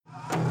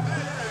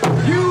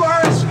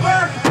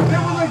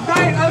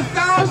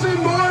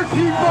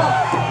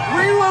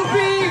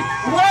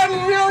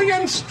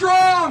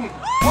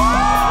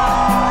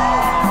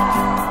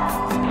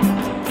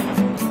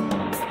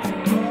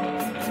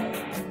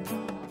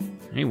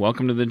Hey,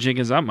 welcome to The Jig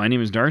is Up. My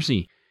name is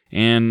Darcy.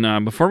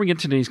 And before we get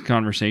to today's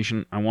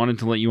conversation, I wanted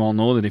to let you all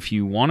know that if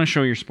you want to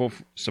show your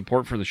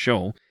support for the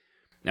show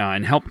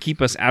and help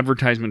keep us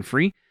advertisement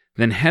free,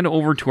 then head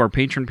over to our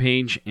Patreon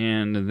page,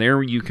 and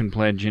there you can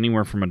pledge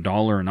anywhere from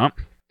 $1 and up.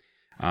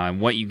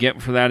 What you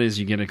get for that is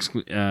you get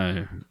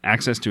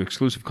access to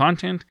exclusive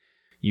content.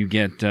 You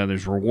get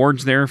there's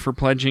rewards there for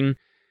pledging,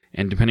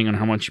 and depending on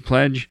how much you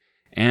pledge.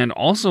 And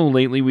also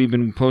lately we've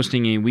been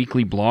posting a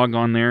weekly blog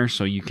on there,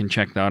 so you can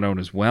check that out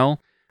as well.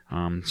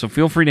 So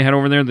feel free to head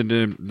over there.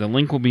 The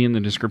link will be in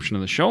the description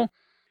of the show.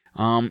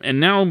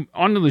 And now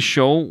onto the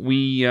show.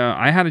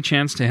 I had a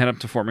chance to head up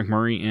to Fort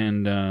McMurray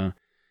and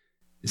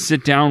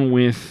sit down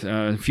with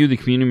a few of the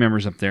community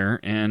members up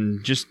there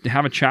and just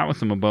have a chat with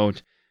them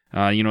about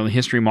the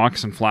history of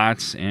Moccasin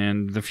Flats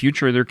and the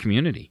future of their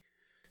community.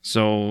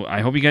 So I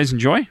hope you guys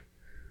enjoy.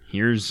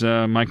 Here's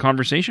my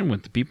conversation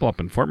with the people up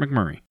in Fort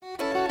McMurray.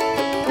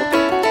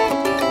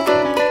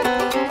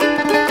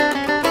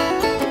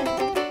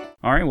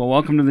 All right, well,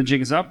 welcome to The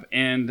Jig is Up,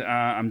 and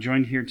I'm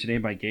joined here today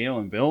by Gail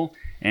and Bill,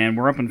 and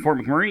we're up in Fort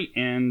McMurray,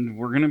 and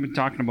we're going to be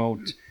talking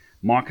about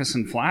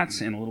Moccasin Flats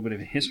and a little bit of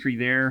history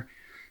there.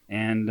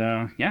 And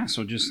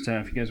so just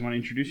if you guys want to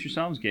introduce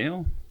yourselves,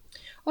 Gail.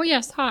 Oh,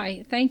 yes.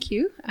 Hi. Thank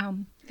you.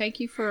 Thank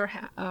you for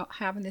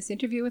having this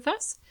interview with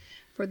us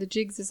for The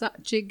Jig is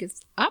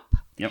Up.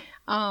 Yep.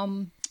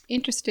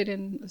 Interested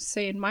in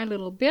saying my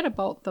little bit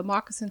about the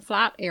Moccasin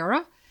Flat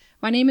era.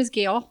 My name is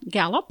Gail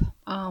Gallup.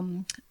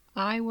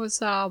 I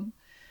was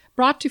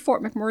brought to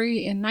Fort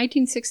McMurray in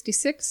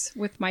 1966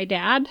 with my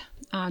dad,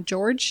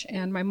 George,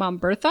 and my mom,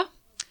 Bertha.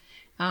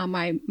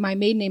 My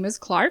maiden name is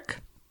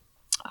Clark.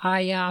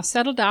 I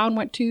settled down,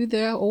 went to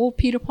the old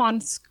Peter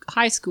Pond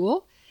High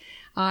School.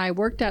 I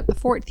worked at the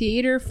Fort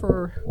Theater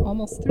for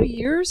almost 3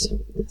 years,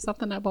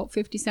 something about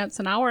 50 cents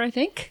an hour, I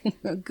think.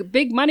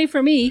 Big money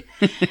for me,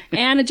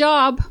 and a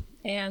job.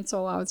 And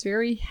so I was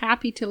very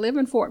happy to live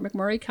in Fort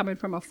McMurray, coming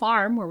from a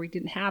farm where we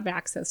didn't have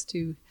access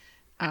to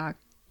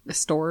the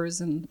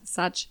stores and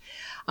such.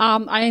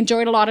 I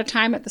enjoyed a lot of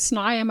time at the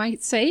Sny, I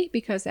might say,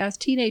 because as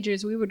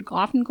teenagers, we would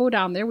often go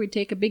down there. We'd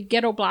take a big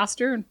ghetto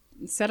blaster and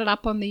set it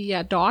up on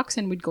the docks,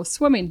 and we'd go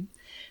swimming.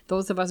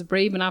 Those of us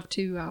brave enough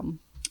to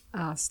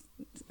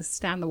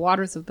stand the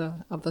waters of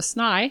the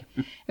Sny.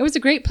 It was a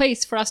great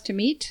place for us to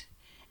meet,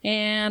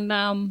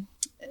 and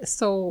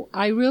so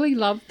I really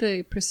loved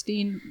the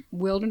pristine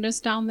wilderness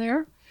down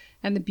there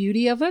and the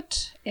beauty of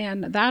it.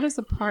 And that is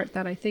the part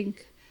that I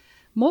think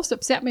most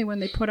upset me when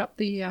they put up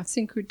the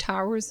Syncrude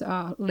Towers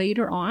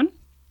later on.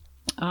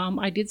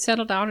 I did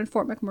settle down in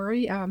Fort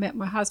McMurray. I met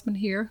my husband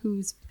here,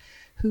 whose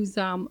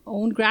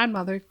own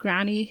grandmother,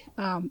 Granny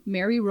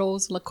Mary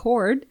Rose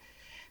LaCorde,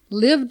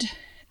 lived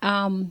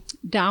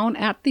down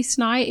at the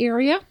Sny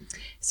area.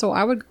 So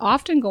I would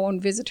often go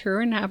and visit her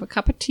and have a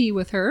cup of tea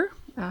with her.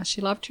 She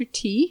loved her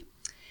tea,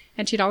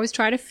 and she'd always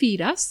try to feed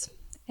us,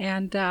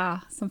 and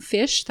some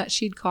fish that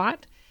she'd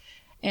caught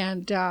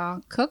and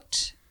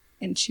cooked.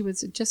 And she was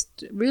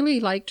just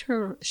really liked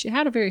her. She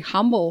had a very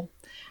humble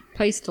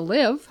place to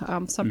live.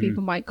 Some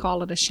people might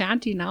call it a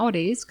shanty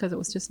nowadays because it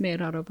was just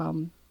made out of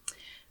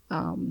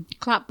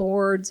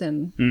clapboards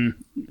and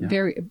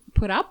very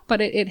put up. But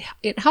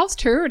it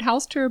housed her. It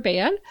housed her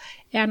bed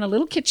and a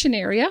little kitchen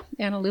area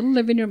and a little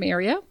living room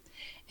area.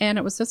 And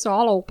it was just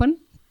all open,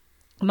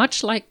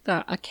 much like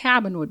a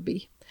cabin would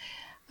be.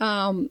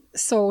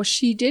 So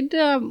she did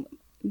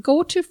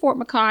go to Fort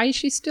McKay.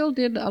 She still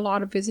did a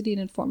lot of visiting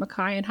in Fort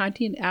McKay and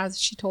hunting, as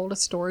she told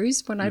us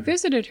stories when I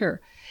visited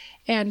her.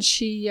 And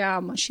she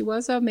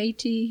was a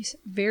Métis,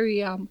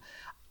 very a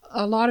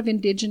lot of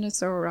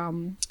indigenous or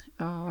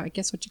I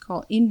guess what you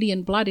call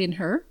Indian blood in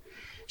her.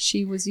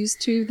 She was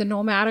used to the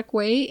nomadic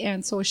way,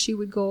 and so she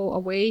would go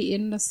away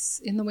in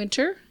the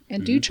winter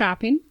and do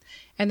trapping,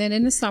 and then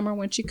in the summer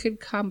when she could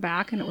come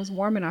back and it was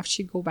warm enough,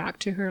 she'd go back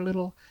to her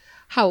little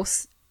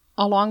house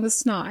along the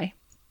Sny.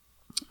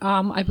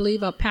 I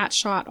believe a Pat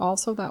Schott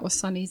also, that was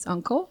Sonny's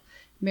uncle,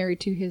 married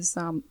to his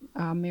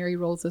Mary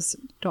Rose's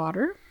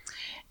daughter,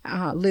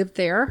 lived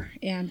there.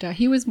 And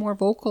he was more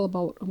vocal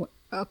about,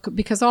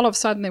 because all of a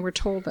sudden they were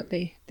told that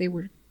they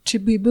were to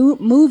be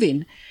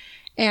moving.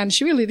 And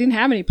she really didn't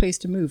have any place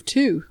to move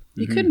to.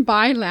 You couldn't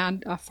buy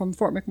land from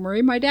Fort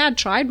McMurray. My dad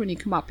tried when he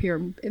came up here,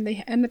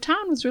 and the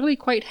town was really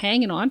quite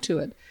hanging on to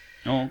it.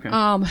 Oh,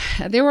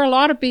 okay. There were a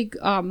lot of big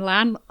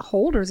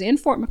landholders in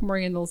Fort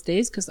McMurray in those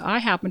days, because I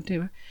happened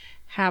to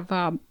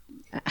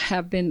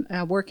have been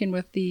working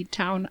with the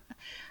town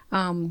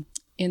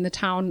in the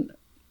town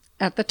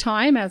at the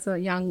time as a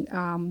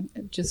young,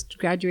 just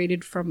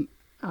graduated from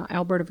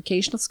Alberta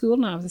Vocational School,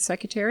 and I was a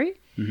secretary.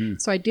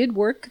 So I did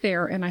work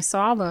there, and I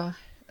saw the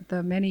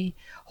many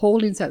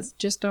holdings that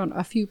just on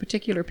a few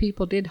particular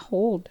people did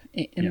hold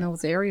in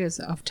those areas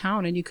of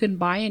town, and you couldn't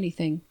buy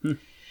anything.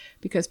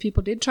 Because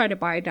people did try to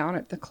buy down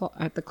at the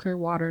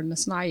Clearwater and the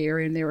Sny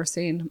area, and they were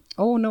saying,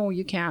 "Oh no,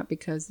 you can't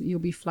because you'll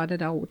be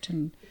flooded out,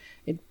 and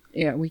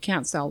we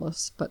can't sell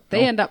this." But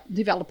they end up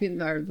developing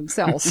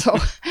themselves. So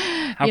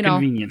How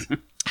convenient.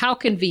 How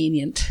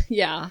convenient,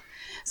 yeah.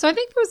 So I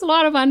think there was a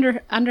lot of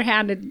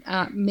underhanded,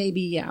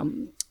 maybe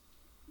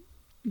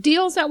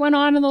deals that went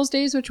on in those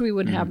days, which we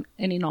wouldn't have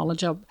any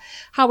knowledge of.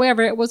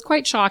 However, it was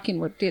quite shocking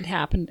what did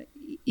happen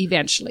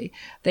eventually.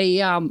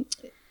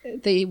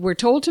 They were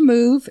told to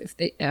move,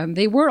 and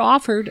they were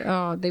offered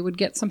they would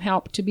get some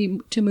help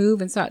to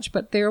move and such.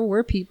 But there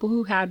were people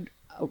who had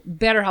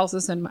better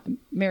houses than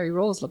Mary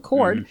Rose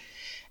LaCourt,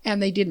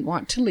 and they didn't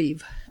want to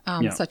leave,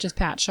 such as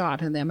Pat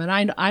Schott and them.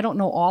 And I don't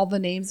know all the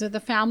names of the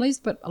families,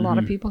 but a lot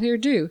of people here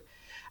do.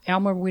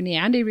 Elmer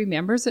Winniandi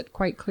remembers it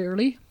quite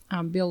clearly.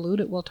 Bill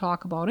Ludet will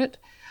talk about it.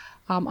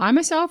 I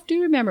myself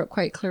do remember it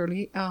quite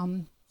clearly.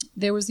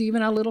 There was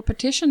even a little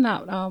petition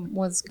that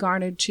was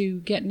garnered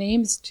to get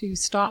names to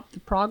stop the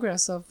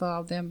progress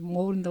of them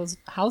mowing those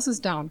houses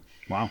down.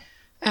 Wow.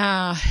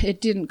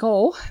 It didn't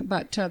go,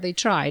 but they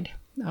tried.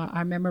 I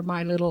remember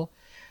my little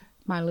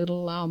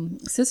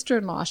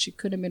sister-in-law, she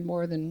could have been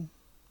more than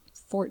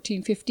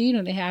 14, 15,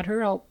 and they had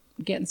her out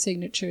getting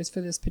signatures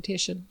for this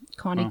petition.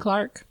 Connie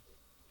Clark.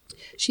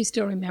 She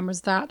still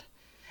remembers that,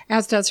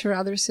 as does her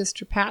other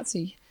sister,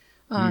 Patsy.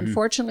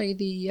 Unfortunately,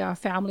 the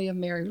family of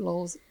Mary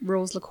Rose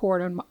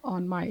LaCourt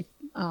on my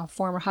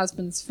former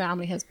husband's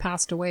family has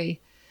passed away,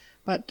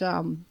 but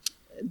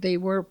they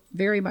were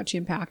very much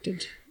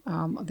impacted.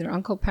 Their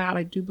Uncle Pat,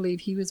 I do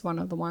believe he was one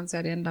of the ones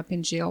that ended up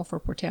in jail for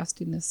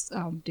protesting this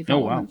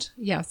development.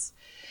 Oh, wow. Yes.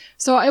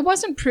 So it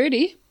wasn't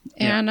pretty,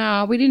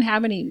 and we didn't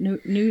have any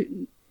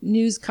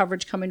news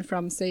coverage coming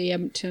from, say,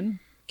 Edmonton,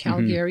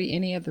 Calgary,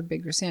 any of the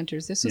bigger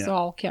centers. This was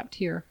all kept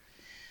here.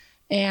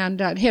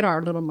 And it hit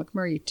our little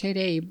McMurray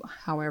today,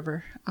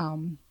 however.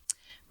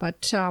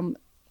 But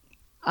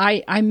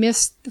I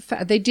missed the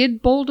fact they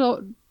did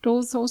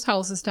bulldoze those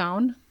houses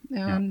down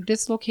and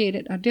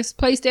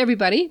displaced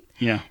everybody.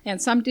 Yeah.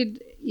 And some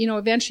did,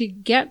 eventually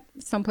get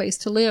someplace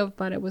to live,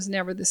 but it was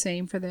never the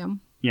same for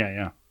them.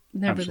 Yeah.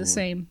 Never the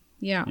same.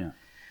 Yeah.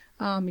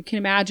 You can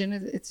imagine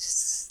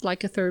it's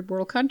like a third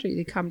world country.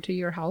 They come to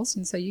your house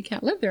and say, you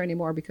can't live there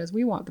anymore because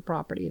we want the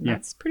property. And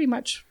that's pretty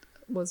much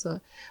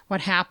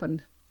what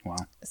happened. Wow.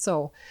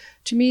 So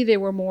to me, they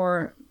were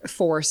more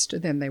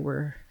forced than they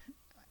were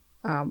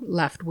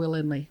left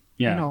willingly.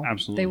 Yeah,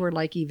 absolutely. They were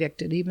like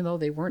evicted, even though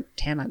they weren't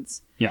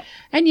tenants. Yeah.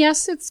 And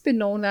yes, it's been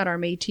known that our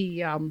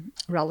Métis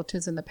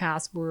relatives in the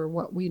past were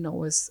what we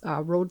know as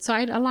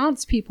roadside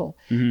allowance people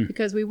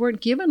because we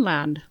weren't given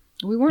land.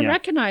 We weren't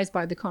recognized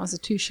by the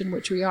Constitution,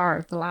 which we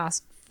are the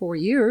last 4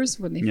 years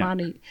when they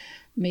finally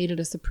made it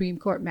a Supreme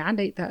Court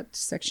mandate that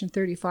Section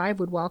 35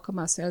 would welcome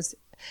us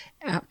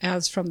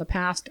as from the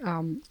past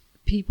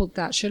people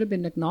that should have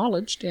been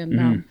acknowledged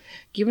and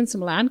given some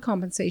land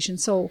compensation.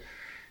 So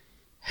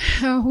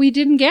we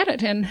didn't get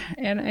it,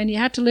 and you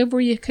had to live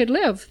where you could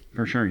live.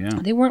 For sure,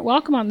 yeah. They weren't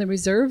welcome on the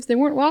reserves. They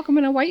weren't welcome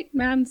in a white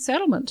man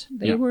settlement.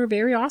 They were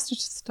very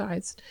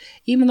ostracized.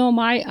 Even though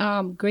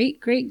my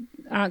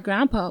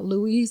great-great-grandpa,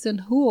 Louise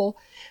and Houle,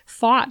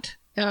 fought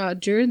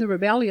during the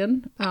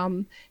rebellion,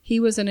 he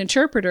was an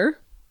interpreter,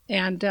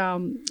 and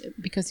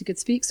because he could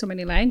speak so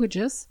many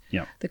languages,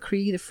 the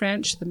Cree, the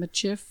French, the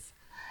Michif,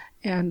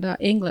 and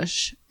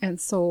English. And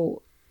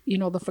so,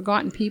 the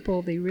forgotten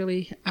people, they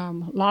really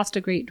lost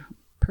a great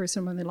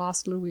person when they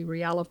lost Louis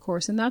Riel, of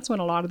course. And that's when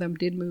a lot of them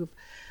did move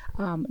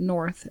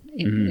north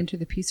into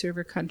the Peace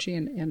River country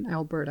and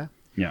Alberta.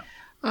 Yeah.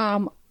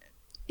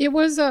 It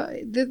was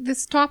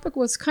this topic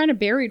was kind of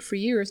buried for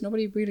years.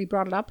 Nobody really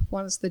brought it up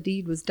once the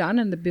deed was done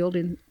and the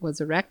building was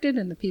erected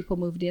and the people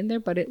moved in there.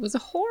 But it was a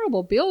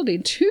horrible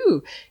building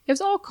too. It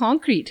was all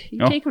concrete.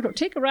 You take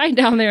a ride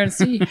down there and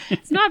see.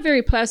 It's not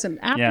very pleasant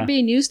after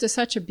being used to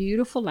such a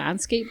beautiful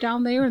landscape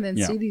down there, and then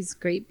see these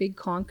great big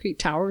concrete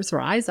towers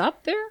rise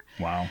up there.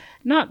 Wow,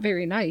 not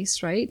very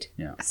nice, right?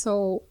 Yeah.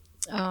 So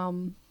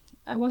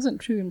I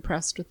wasn't too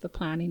impressed with the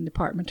planning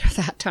department at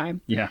that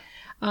time. Yeah.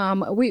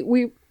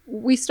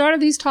 We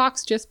started these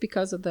talks just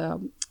because of the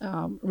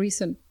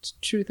recent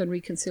Truth and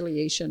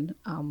Reconciliation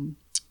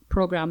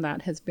program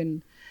that has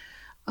been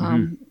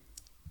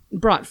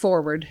brought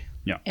forward.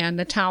 Yeah. And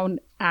the town,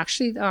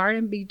 actually, the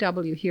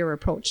RMBW here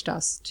approached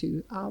us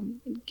to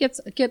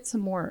get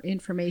some more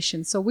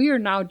information. So we are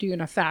now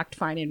doing a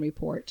fact-finding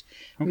report.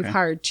 Okay. We've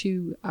hired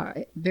two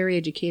very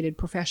educated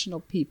professional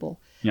people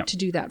to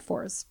do that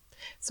for us.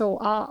 So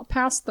I'll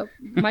pass the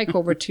mic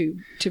over to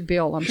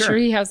Bill. I'm sure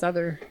he has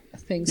other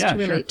things to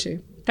relate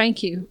to.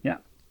 Thank you. Yeah.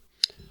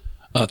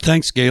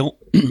 Thanks, Gail.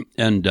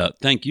 And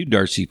thank you,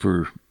 Darcy,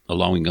 for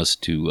allowing us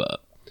to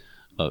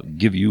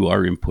give you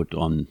our input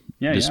on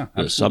this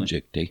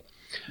subject.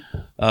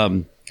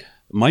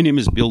 My name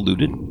is Bill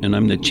Ludet, and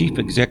I'm the Chief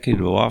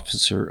Executive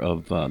Officer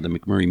of the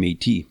McMurray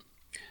Métis.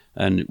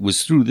 And it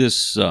was through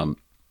this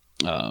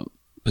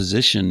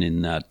position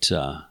in that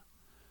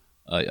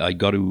I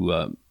got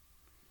to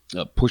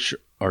push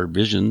our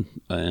vision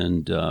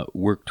and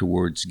work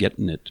towards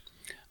getting it.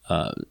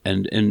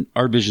 And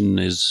our vision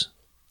is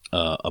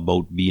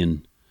about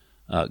being,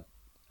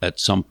 at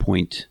some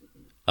point,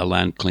 a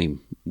land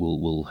claim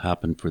will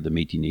happen for the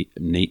Métis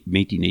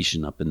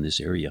Nation up in this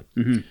area.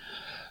 Mm-hmm.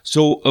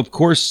 So, of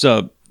course,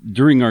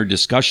 during our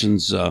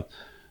discussions,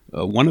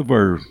 one of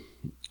our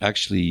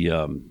actually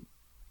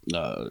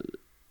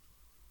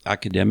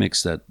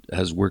academics that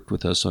has worked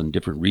with us on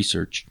different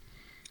research.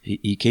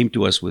 He came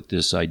to us with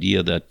this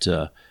idea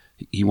that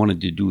he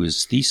wanted to do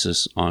his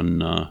thesis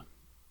on a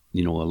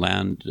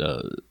land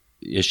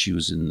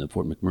issues in the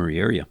Fort McMurray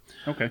area.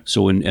 Okay.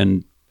 So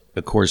and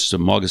of course,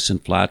 Moccasin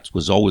Flats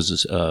was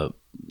always a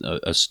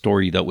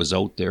story that was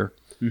out there,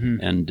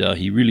 and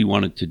he really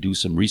wanted to do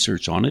some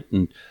research on it.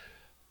 And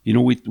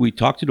we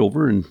talked it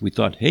over, and we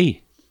thought,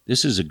 hey,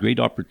 this is a great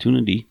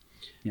opportunity,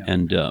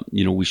 and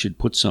we should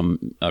put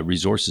some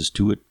resources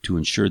to it to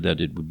ensure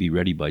that it would be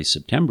ready by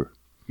September.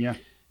 Yeah.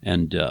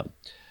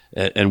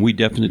 And we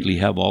definitely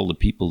have all the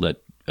people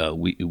that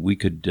we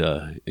could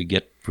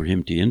get for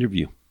him to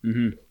interview.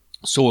 Mm-hmm.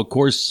 So of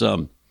course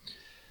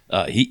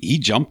he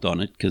jumped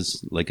on it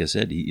because, like I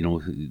said,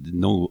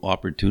 no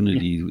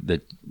opportunity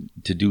that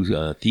to do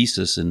a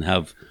thesis and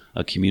have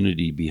a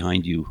community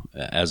behind you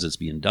as it's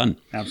being done.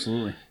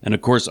 Absolutely. And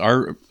of course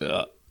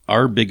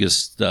our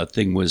biggest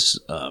thing was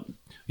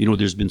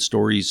there's been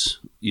stories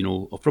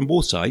from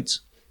both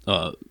sides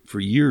for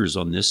years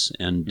on this,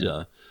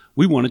 and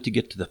we wanted to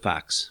get to the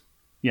facts.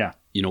 Yeah.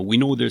 We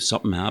know there's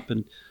something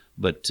happened,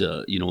 but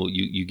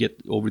you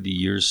get over the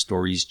years,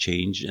 stories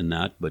change and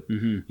that. But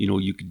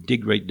you could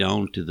dig right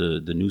down to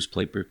the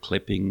newspaper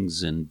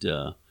clippings and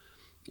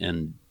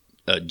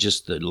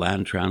just the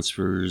land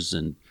transfers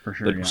and. For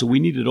sure. So we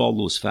needed all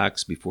those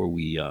facts before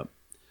we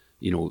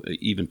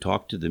even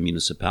talked to the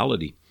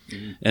municipality,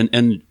 and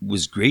it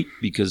was great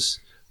because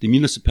the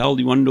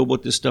municipality wanted to know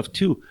about this stuff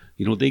too.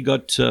 They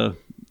got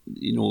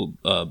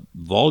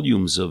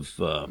volumes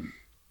of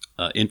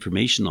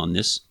information on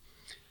this,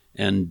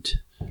 and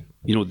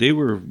they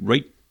were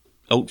right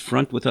out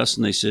front with us,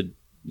 and they said,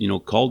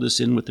 called us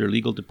in with their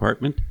legal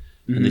department,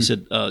 and they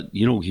said,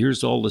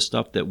 here's all the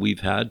stuff that we've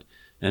had,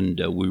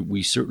 and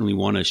we certainly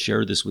want to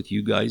share this with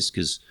you guys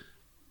because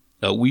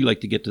we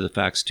like to get to the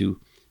facts too,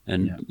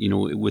 and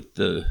with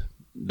the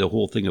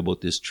whole thing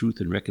about this truth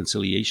and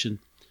reconciliation,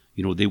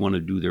 they want to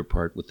do their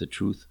part with the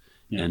truth.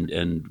 Yeah.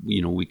 And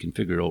we can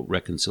figure out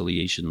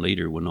reconciliation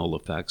later when all the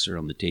facts are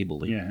on the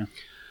table. Yeah.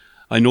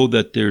 I know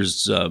that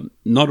there's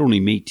not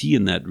only Métis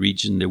in that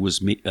region, there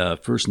was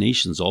First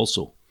Nations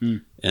also.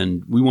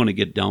 And we want to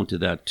get down to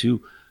that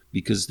too,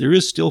 because there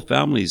is still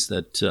families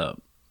that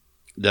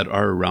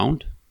are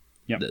around,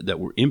 that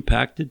were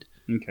impacted.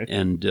 Okay.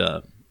 And,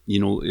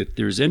 if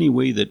there's any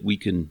way that we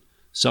can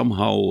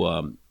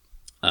somehow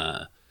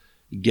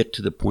get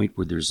to the point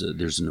where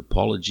there's an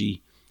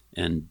apology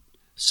and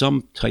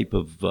some type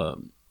of a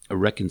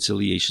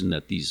reconciliation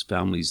that these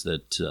families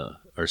that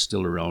are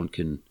still around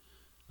can,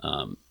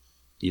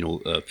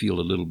 feel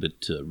a little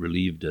bit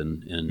relieved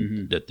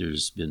and that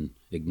there's been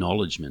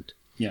acknowledgement.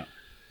 Yeah.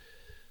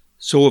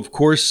 So of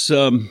course,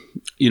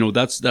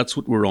 that's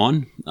what we're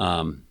on.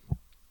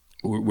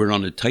 We're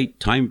on a tight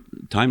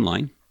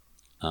timeline,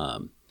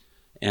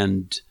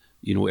 and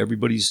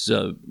everybody's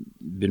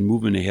been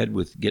moving ahead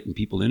with getting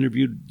people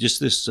interviewed.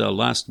 Just this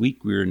last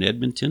week, we were in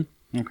Edmonton.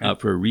 Okay.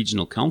 For a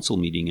regional council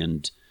meeting,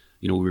 and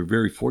we were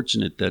very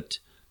fortunate that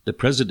the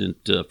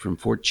president from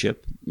Fort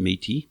Chip,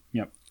 Métis,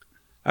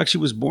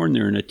 actually was born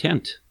there in a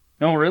tent.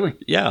 Oh, really?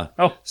 Yeah.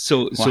 Oh,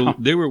 so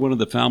they were one of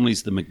the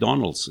families, the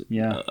McDonalds,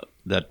 Yeah.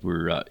 That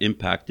were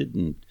impacted,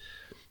 and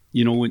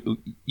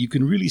you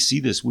can really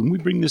see this when we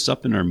bring this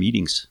up in our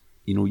meetings.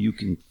 You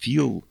can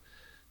feel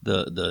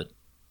the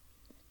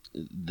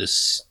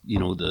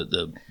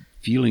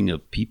feeling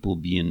of people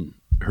being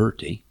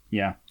hurt, eh?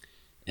 Yeah.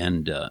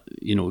 And,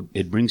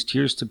 it brings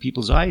tears to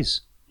people's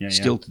eyes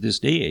still to this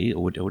day,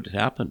 what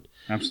happened.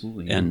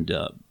 Absolutely. Yeah. And,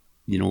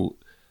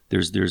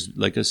 there's,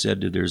 like I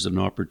said, there's an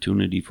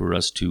opportunity for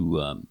us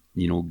to,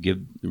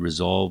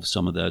 resolve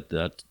some of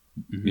that,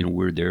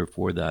 we're there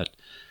for that.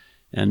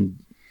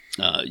 And,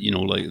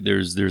 like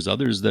there's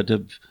others that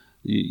have,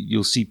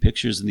 you'll see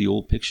pictures in the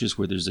old pictures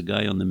where there's a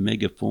guy on the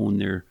megaphone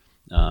there,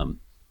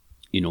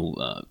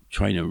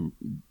 trying to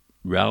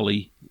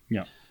rally.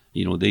 Yeah.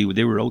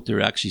 They were out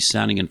there actually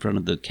standing in front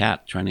of the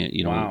cat trying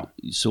to, Wow.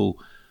 So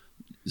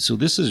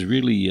this is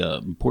really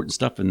important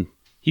stuff. And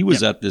he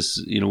was at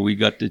this, we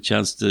got the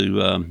chance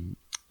to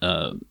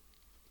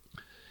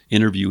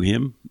interview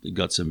him. We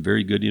got some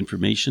very good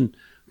information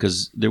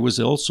because there was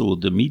also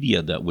the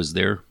media that was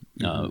there,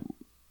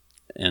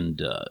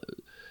 and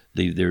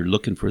they're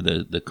looking for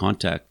the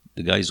contact.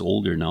 The guy's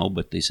older now,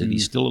 but they said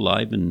he's still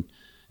alive, and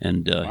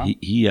wow.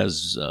 he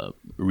has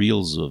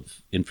reels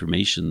of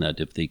information that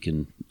if they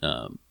can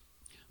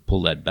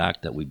pull that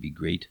back, that would be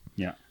great.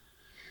 Yeah.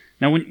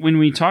 Now, when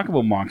we talk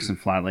about Moccasin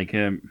Flat,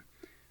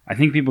 I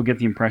think people get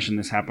the impression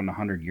this happened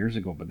 100 years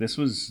ago, but this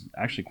was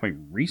actually quite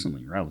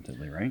recently,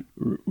 relatively, right?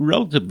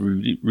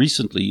 Relatively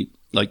recently,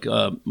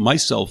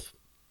 myself,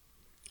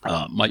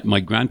 my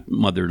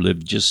grandmother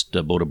lived just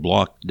about a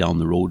block down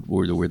the road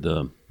where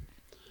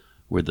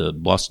the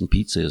Boston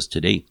Pizza is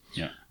today.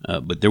 Yeah.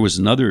 But there was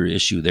another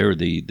issue there.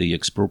 They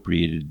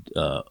expropriated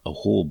a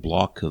whole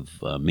block of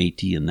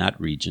Métis in that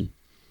region.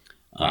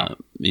 Wow.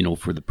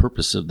 For the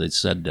purpose of, they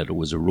said that it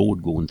was a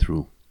road going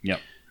through. Yep.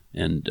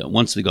 And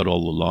once they got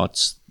all the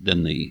lots,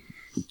 then they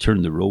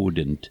turned the road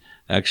and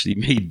actually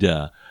made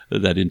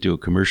that into a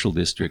commercial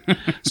district.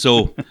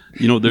 So,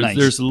 Nice.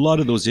 there's a lot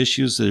of those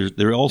issues.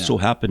 There also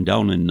happen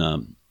down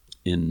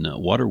in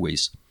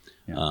waterways,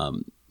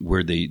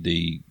 where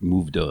they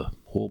moved a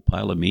whole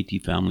pile of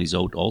Métis families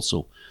out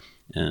also,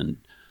 and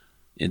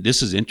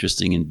this is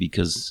interesting, and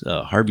because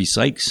Harvey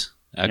Sykes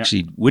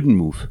actually wouldn't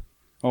move.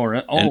 Oh,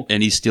 right. Oh,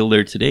 And he's still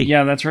there today.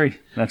 yeah, that's right.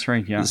 That's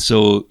right. Yeah.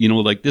 So,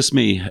 like this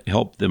may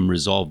help them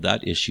resolve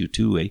that issue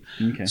too, eh?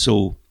 Okay.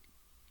 So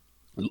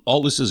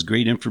all this is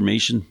great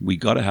information. We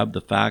got to have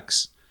the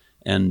facts.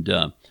 And,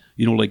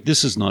 like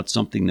this is not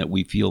something that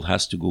we feel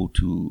has to go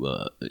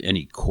to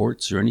any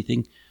courts or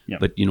anything. Yeah.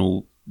 But,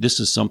 this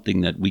is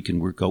something that we can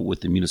work out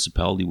with the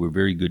municipality. We're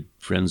very good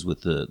friends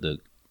with the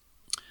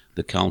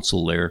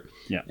council there.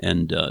 Yeah.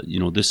 And,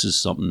 this is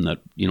something that,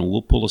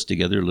 will pull us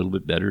together a little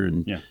bit better,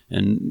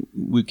 and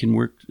we can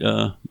work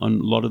on a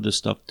lot of this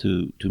stuff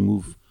to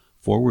move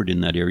forward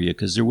in that area,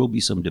 because there will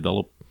be some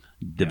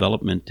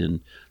development,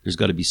 and there's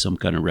got to be some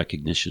kind of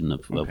recognition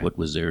of what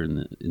was there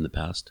in the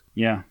past.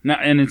 Yeah. Now,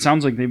 and it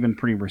sounds like they've been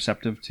pretty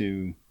receptive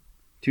to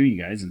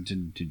you guys and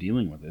to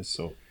dealing with this.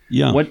 So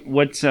Yeah.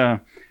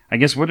 I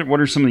guess what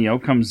are some of the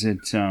outcomes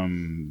that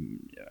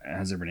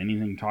has there been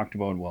anything talked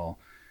about? Well,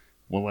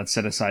 let's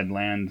set aside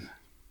land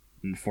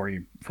for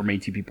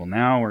Métis people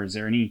now, or is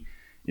there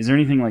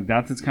anything like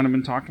that that's kind of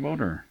been talked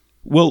about, or?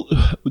 Well,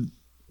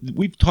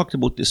 we've talked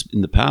about this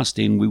in the past,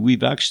 and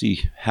we've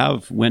actually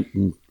went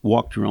and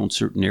walked around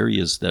certain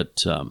areas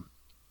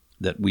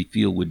that we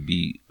feel would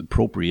be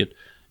appropriate.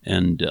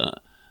 And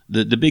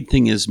the big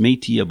thing is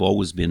Métis have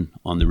always been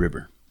on the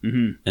river.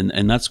 Mm-hmm.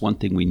 And that's one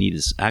thing we need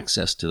is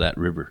access to that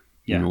river,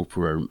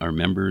 for our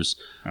members.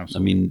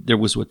 Absolutely. I mean, there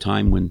was a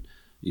time when,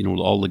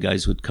 all the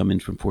guys would come in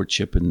from Fort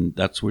Ship, and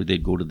that's where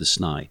they'd go to the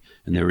Snai,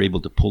 and they were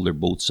able to pull their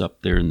boats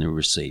up there, and they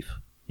were safe.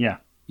 Yeah.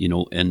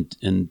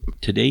 And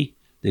today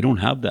they don't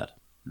have that.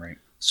 Right.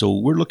 So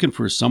we're looking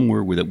for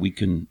somewhere that we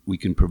can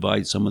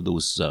provide some of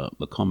those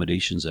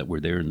accommodations that were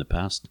there in the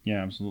past.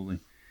 Yeah, absolutely.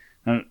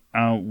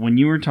 When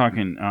you were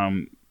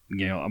talking,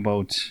 Gail,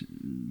 about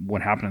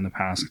what happened in the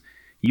past,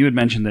 you had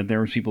mentioned that there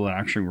were people that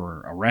actually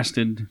were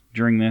arrested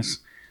during this.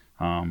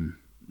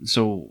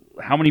 So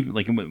how many,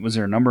 was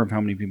there a number of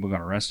how many people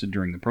got arrested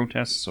during the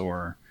protests,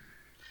 or?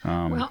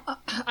 Well,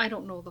 I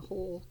don't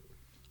know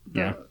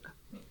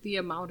the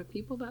amount of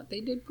people that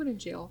they did put in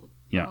jail.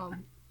 Yeah.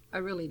 I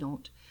really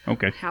don't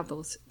Okay. have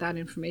that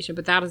information,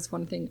 but that is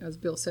one thing, as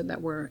Bill said,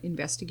 that we're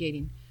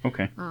investigating.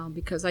 Okay.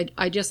 Because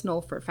I just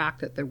know for a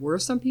fact that there were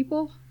some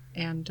people,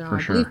 and For I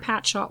sure. believe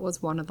Pat Schott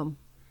was one of them.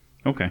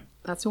 Okay.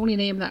 That's the only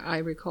name that I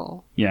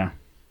recall, Yeah.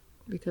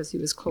 because he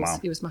was close. Wow.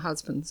 He was my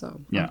husband's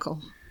Yeah.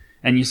 uncle.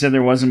 And you said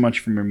there wasn't much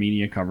from your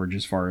media coverage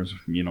as far as,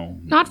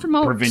 Not from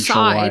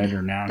provincial-wide outside,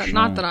 or national.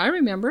 not that I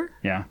remember.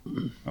 Yeah.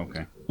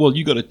 Okay. Well,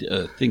 you got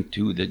to think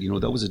too that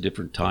that was a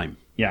different time.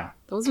 Yeah.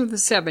 Those were the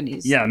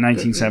 70s. Yeah,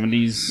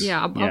 1970s.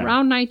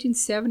 Around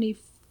 1970.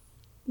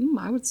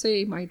 I would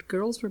say my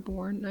girls were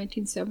born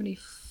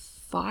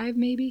 1975,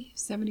 maybe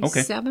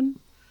 77.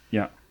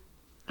 Yeah.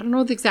 I don't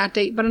know the exact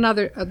date, but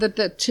another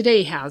that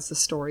today has the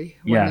story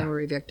when they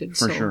were evicted.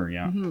 For sure.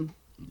 Yeah. Mm-hmm.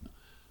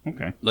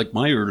 Okay. Like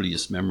my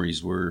earliest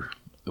memories were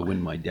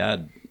when my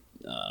dad,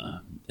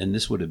 and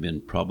this would have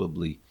been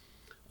probably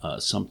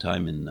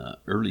sometime in the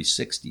early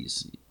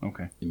 60s,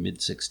 Okay. in mid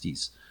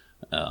 60s,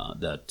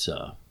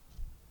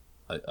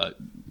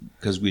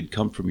 because we'd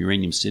come from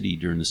Uranium City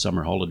during the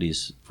summer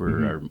holidays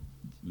for our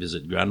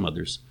visit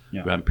grandmothers,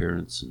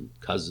 grandparents, and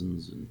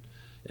cousins,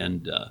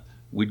 and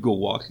we'd go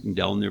walking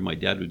down there. My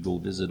dad would go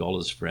visit all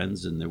his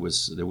friends, and there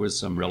was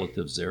some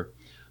relatives there.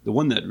 The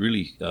one that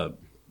really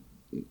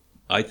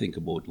I think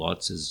about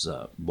lots is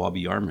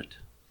Bobby Armit.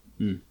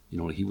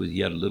 He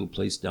had a little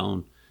place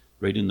down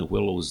right in the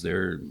Willows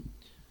there,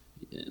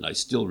 and I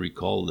still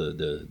recall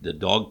the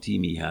dog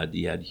team he had.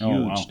 He had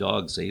huge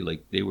dogs,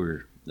 like they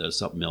were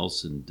something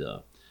else, and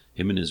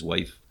him and his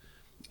wife,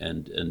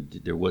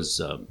 and there was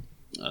a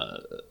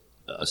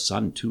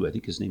son too. I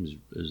think his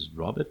name is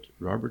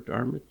Robert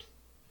Armit.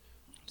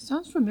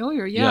 Sounds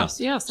familiar. Yes.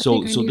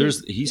 So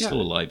he's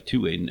still alive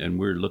too, and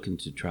we're looking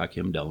to track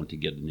him down to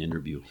get an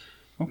interview.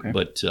 Okay.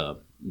 But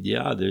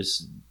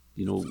there's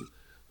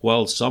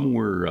while some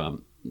were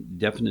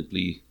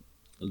definitely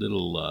a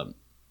little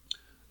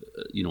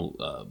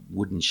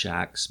wooden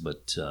shacks,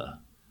 but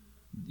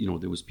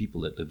there was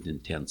people that lived in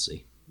tents,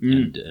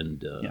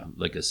 and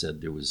like I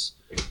said,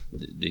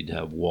 they'd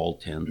have wall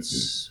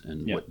tents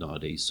and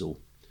whatnot, so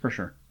For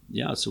sure.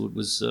 yeah, so it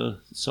was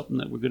something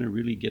that we're going to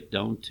really get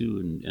down to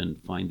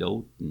and find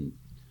out, and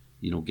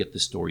get the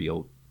story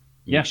out.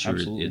 Make sure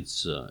absolutely.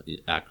 it's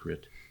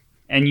accurate.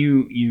 And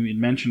you had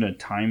mentioned a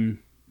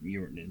time.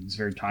 It's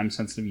very time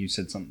sensitive. You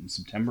said something in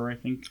September, I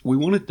think. We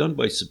want it done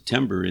by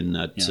September. In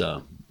that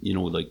there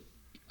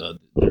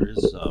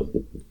is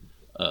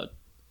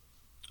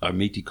our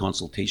Métis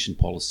consultation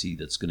policy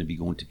that's going to be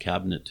going to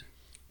cabinet,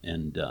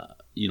 and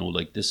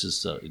this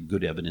is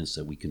good evidence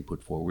that we can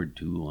put forward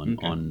too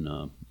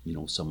on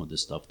some of the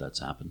stuff that's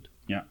happened.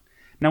 Yeah.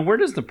 Now, where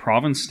does the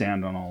province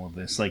stand on all of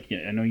this? Like,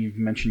 I know you've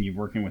mentioned you're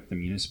working with the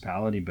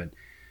municipality, but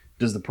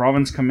does the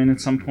province come in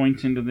at some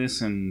point into this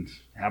and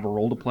have a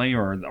role to play,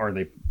 or are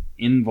they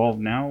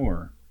involved now?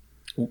 Or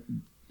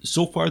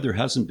So far, there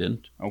hasn't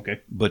been. okay,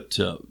 But,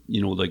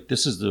 like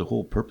this is the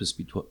whole purpose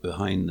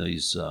behind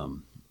these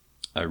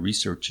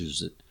researchers,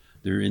 that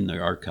they're in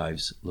their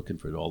archives looking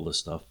for all this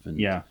stuff and,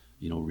 yeah,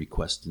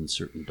 requesting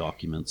certain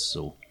documents.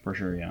 So, for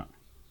sure, yeah.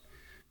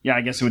 Yeah,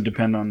 I guess it would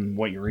depend on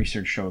what your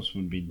research shows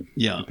would be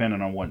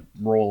dependent on what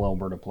role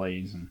Alberta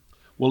plays. And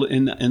well,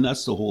 and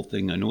that's the whole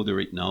thing. I know that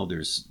right now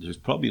there's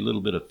probably a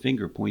little bit of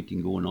finger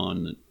pointing going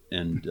on,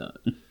 and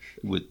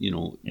with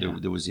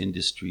there was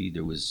industry,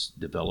 there was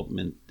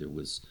development, there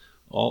was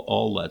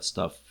all that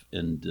stuff,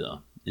 and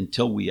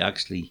until we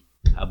actually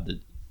have the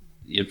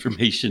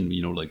information,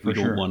 like we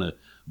don't want to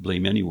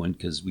blame anyone,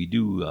 because we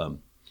do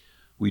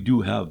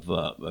have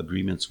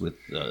agreements with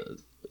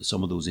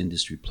some of those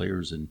industry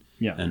players, and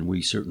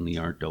we certainly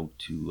aren't out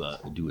to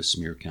do a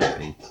smear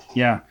campaign.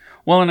 Yeah,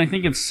 well, and I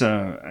think it's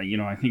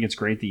I think it's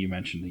great that you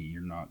mentioned that you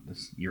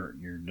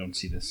don't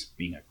see this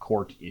being a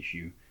court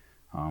issue.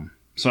 And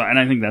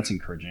I think that's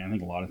encouraging. I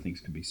think a lot of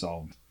things could be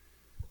solved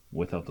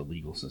without the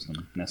legal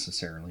system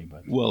necessarily.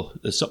 But well,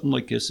 something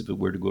like this, if it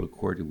were to go to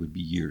court, it would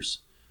be years.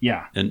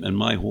 Yeah, and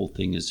my whole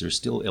thing is there's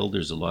still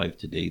elders alive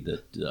today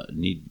that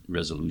need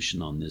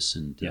resolution on this,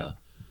 and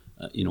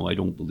I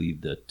don't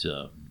believe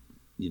that.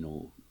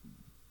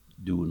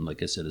 Doing,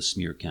 like I said, a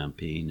smear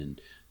campaign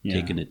and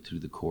taking it through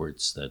the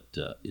courts,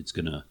 that it's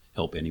going to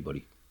help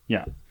anybody.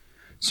 Yeah.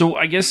 So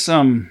I guess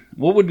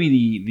what would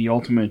be the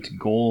ultimate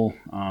goal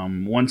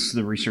once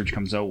the research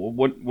comes out?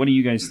 What do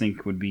you guys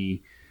think would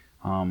be?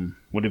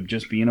 Would it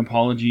just be an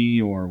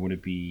apology, or would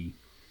it be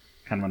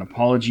kind of an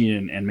apology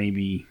and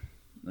maybe?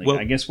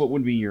 I guess what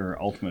would be your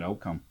ultimate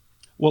outcome?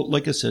 Well,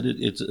 like I said,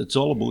 it's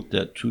all about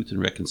that truth and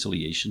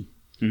reconciliation,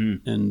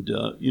 and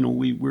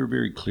we're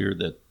very clear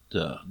that.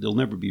 There'll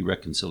never be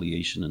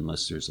reconciliation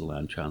unless there's a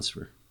land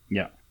transfer.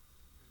 Yeah.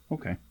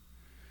 Okay.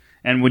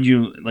 And would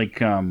you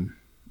you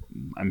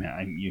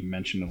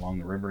mentioned along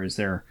the river,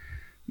 are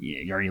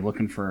you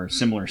looking for a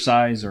similar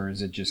size, or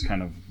is it just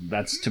kind of,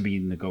 that's to be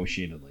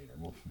negotiated later?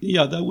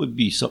 Yeah, that would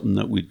be something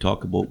that we'd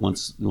talk about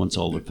once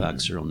all the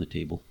facts are on the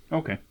table.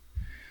 Okay.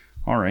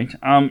 All right.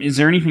 Is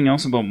there anything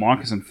else about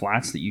Moccasin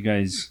Flats that you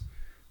guys,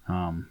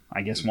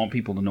 I guess, want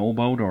people to know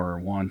about, or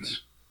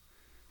want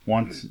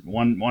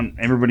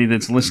everybody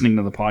that's listening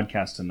to the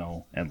podcast to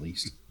know, at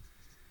least?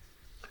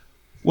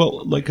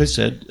 Well, like I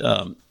said,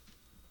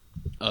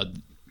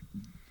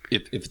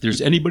 if there's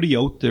anybody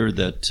out there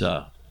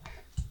that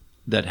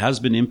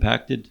has been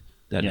impacted,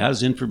 that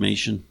has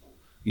information,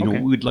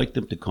 we'd like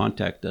them to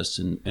contact us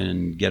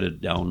and get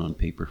it down on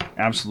paper.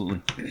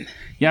 Absolutely.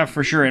 Yeah,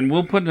 for sure. And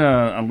we'll put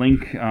a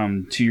link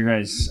to you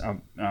guys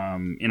in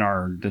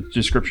the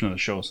description of the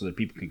show, so that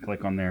people can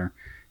click on there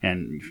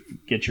and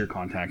get your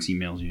contacts,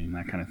 emails you, and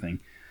that kind of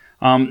thing.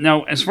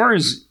 Now, as far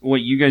as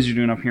what you guys are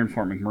doing up here in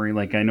Fort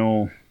McMurray, I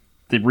know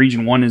the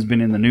Region 1 has been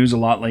in the news a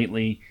lot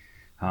lately.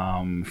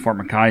 Fort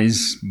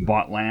McKay's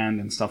bought land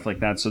and stuff like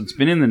that, so it's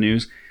been in the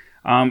news.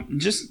 I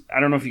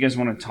don't know if you guys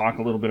want to talk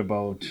a little bit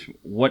about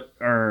what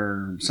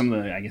are some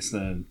of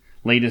the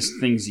latest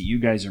things that you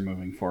guys are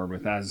moving forward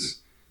with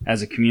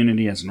as a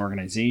community, as an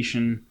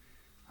organization.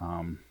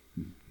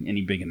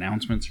 Any big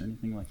announcements or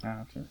anything like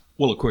that? Or?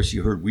 Well, of course,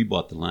 you heard we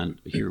bought the land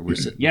here we're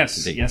sitting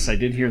today. Yes, I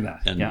did hear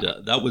that. And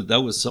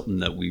that was something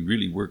that we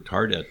really worked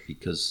hard at,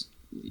 because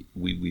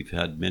we've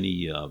had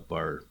many of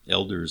our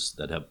elders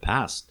that have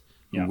passed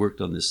who worked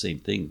on this same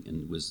thing,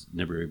 and it was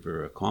never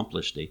ever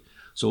accomplished.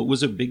 So it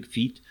was a big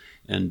feat,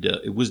 and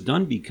it was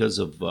done because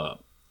of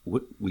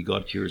what we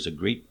got here is a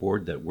great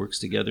board that works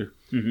together.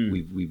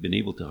 Mm-hmm. We've been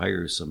able to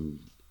hire some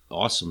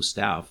awesome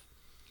staff,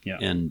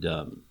 and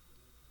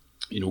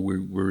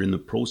we're in the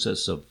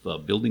process of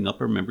building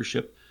up our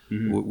membership.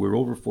 Mm-hmm. We're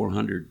over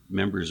 400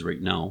 members right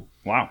now.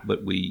 Wow!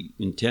 But we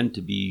intend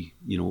to be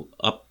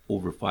up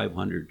over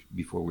 500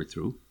 before we're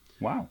through.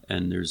 Wow!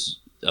 And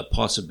there's a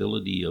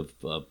possibility of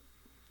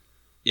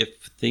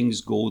if things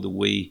go the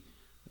way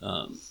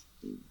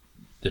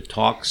the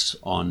talks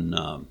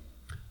on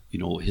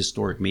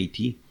historic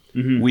Métis.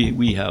 Mm-hmm.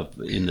 We have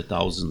in the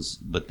thousands,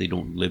 but they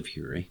don't live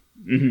here, eh?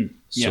 Mm-hmm.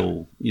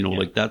 So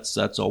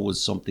that's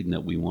always something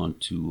that we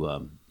want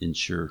to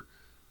ensure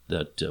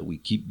that we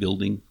keep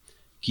building,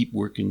 keep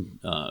working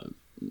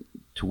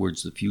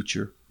towards the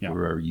future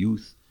for our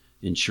youth,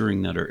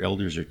 ensuring that our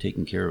elders are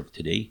taken care of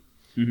today,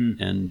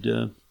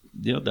 and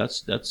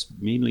that's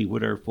mainly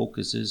what our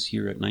focus is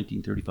here at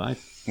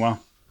 1935. Wow.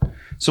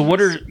 So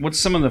what's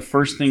some of the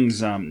first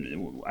things,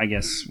 I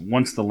guess,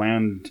 once the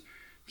land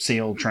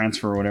sale,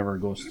 transfer, or whatever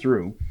goes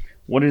through,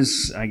 what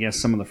is, I guess,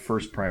 some of the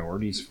first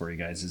priorities for you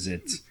guys? Is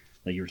it,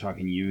 like you were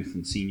talking youth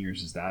and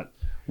seniors, is that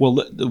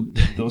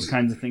those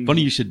kinds of things?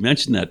 Funny you should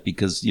mention that,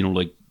 because,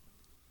 like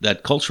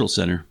that cultural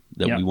center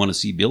that we want to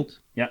see built,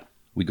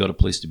 we got a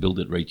place to build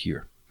it right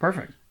here.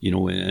 Perfect.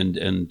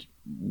 And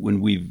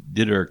when we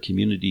did our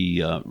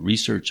community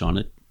research on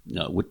it,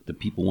 what the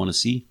people want to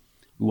see,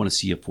 we want to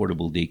see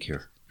affordable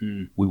daycare.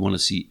 We want to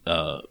see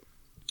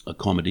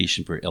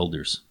accommodation for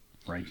elders.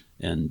 Right.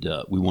 And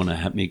we want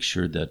to make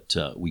sure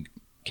that we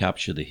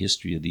capture the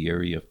history of the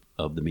area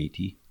of the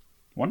Métis.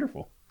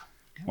 Wonderful.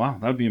 Wow,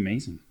 that would be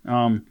amazing.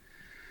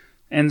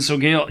 And so,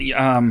 Gail,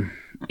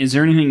 is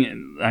there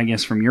anything, I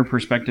guess, from your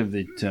perspective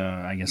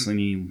that,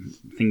 any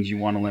things you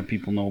want to let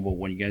people know about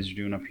what you guys are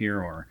doing up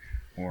here, or?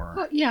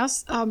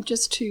 Yes,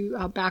 just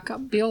to back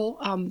up Bill.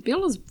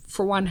 Bill is,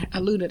 for one,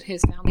 alluded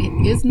his family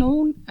is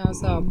known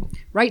as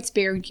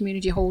rights-bearing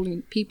community,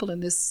 holding people in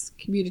this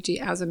community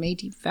as a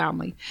Métis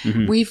family.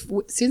 Mm-hmm.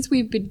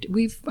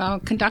 We've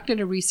conducted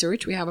a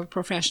research. We have a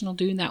professional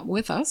doing that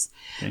with us.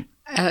 Okay.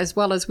 As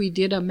well as we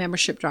did a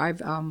membership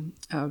drive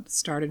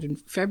started in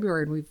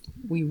February, and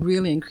we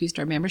really increased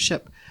our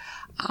membership.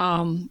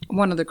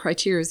 One of the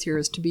criteria here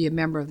is to be a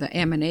member of the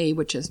M&A,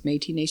 which is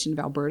Métis Nation of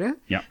Alberta.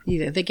 Yeah.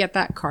 They get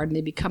that card and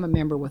they become a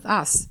member with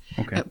us,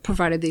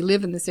 provided they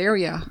live in this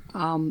area.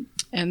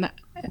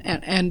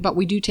 But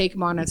we do take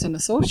them on as an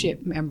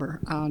associate member,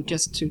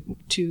 just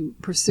to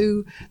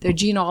pursue their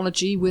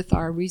genealogy with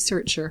our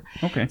researcher.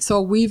 Okay.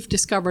 So we've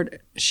discovered,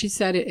 she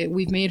said,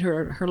 we've made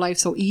her life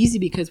so easy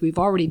because we've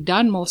already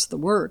done most of the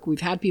work.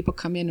 We've had people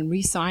come in and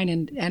re-sign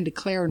and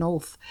declare an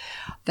oath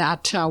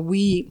that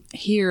we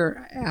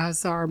here,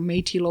 as our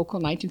Métis Local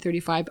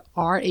 1935,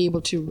 are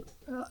able to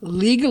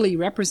legally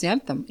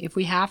represent them if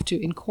we have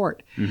to in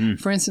court,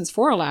 for instance,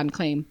 for a land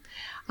claim.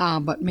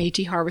 But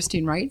Métis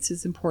harvesting rights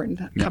is important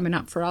coming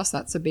up for us.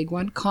 That's a big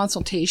one.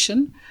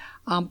 Consultation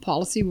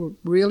policy, we've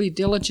really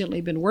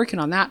diligently been working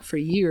on that for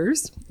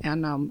years,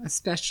 and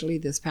especially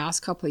this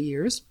past couple of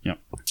years. Yep.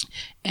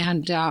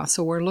 And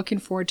so we're looking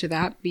forward to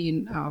that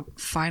being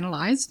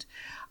finalized.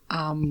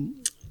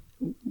 I'm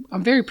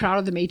very proud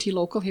of the Métis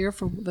Local here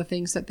for the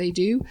things that they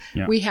do.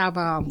 Yep. We have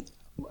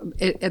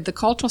the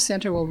Cultural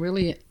Centre will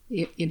really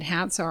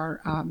enhance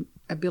our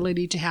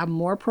ability to have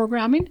more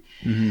programming.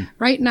 Mm-hmm.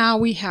 Right now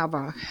we have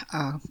a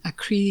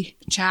Cree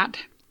chat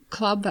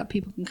club that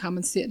people can come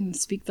and sit and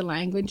speak the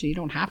language. You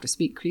don't have to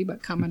speak Cree,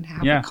 but come and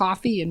have a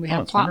coffee, and we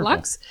have potlucks.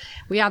 Wonderful.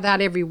 We have that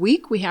every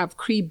week. We have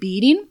Cree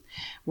beading,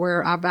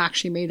 where I've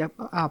actually made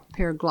a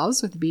pair of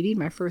gloves with beading,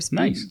 my first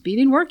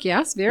beading work.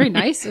 Yes, very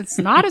nice. It's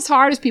not as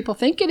hard as people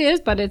think it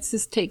is, but it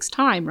just takes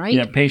time, right?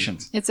 Yeah,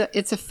 patience. It's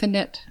a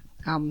finite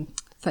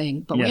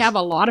thing, but we have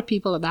a lot of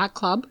people at that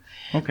club.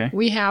 Okay.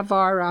 We have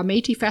our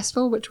Métis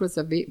Festival, which was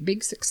a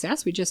big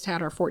success. We just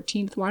had our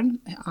 14th one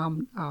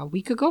a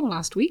week ago,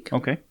 last week.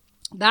 Okay.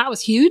 That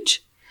was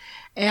huge,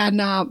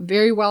 and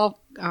very well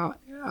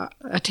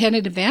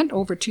attended event,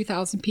 over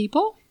 2,000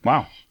 people.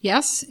 Wow.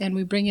 Yes, and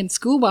we bring in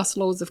school bus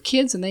loads of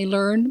kids, and they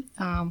learn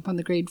from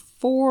the grade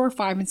 4,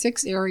 5, and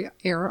 6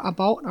 era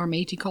about our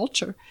Métis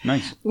culture.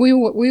 Nice. We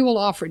will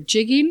offer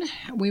jigging.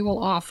 We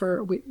will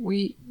offer,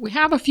 we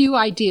have a few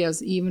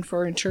ideas even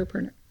for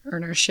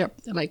entrepreneurship.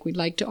 Like we'd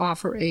like to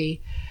offer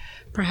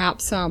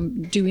perhaps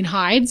doing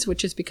hides,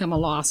 which has become a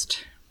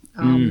lost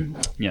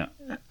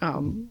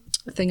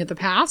thing of the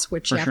past,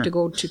 which you have to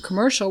go to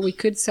commercial. We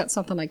could set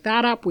something like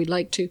that up. We'd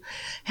like to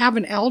have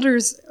an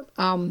elders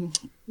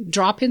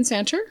drop-in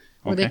center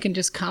where they can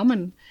just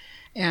come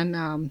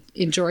and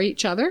enjoy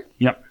each other.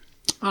 Yep.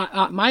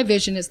 My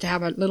vision is to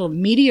have a little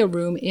media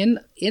room in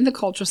the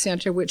cultural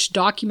center, which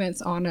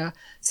documents on a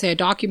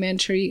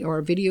documentary or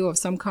a video of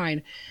some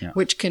kind,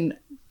 which can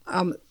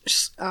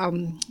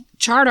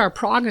chart our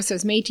progress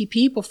as Métis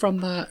people from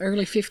the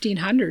early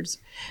 1500s.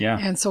 Yeah.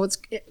 And so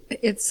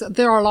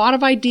there are a lot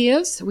of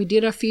ideas. We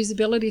did a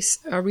feasibility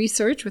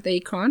research with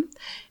ACON,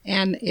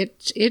 and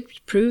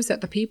it proves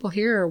that the people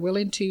here are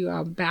willing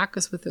to back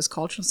us with this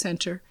cultural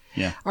center.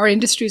 Yeah. Our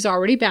industry is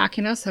already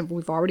backing us.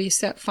 We've already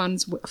set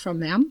funds from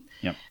them.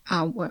 Yep.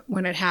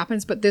 When it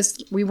happens. But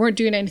we weren't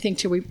doing anything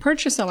till we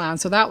purchased the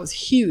land, so that was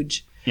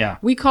huge. Yeah.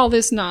 We call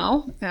this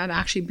now, and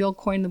actually Bill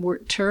coined the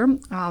term,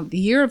 the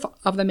year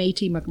of the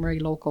Métis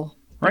McMurray Local.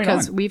 Right,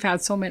 because we've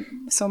had so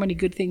many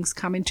good things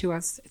coming to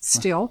us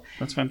still.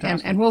 That's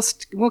fantastic. And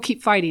we'll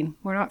keep fighting.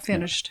 We're not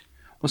finished.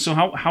 Yeah. Well, so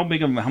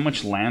how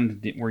much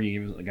land were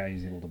you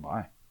guys able to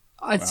buy?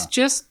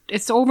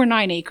 It's over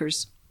 9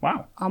 acres.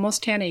 Wow.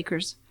 Almost 10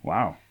 acres.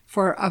 Wow.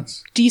 For a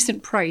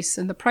decent price.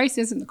 And the price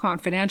isn't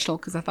confidential,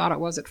 because I thought it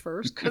was at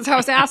first. Because I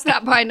was asked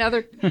that by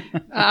another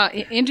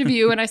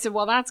interview, and I said,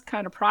 well, that's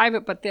kind of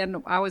private. But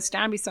then I was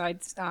standing beside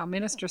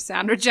Minister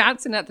Sandra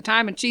Johnson at the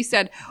time, and she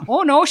said,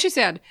 oh, no, she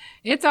said,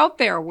 it's out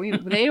there.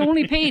 They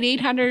only paid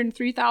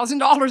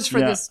 $803,000 for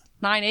this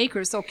 9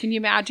 acres. So can you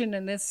imagine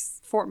in this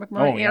Fort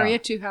McMurray area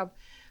to have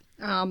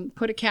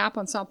put a cap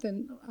on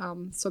something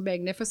so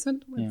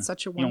magnificent with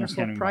such a wonderful price? You almost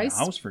can't even buy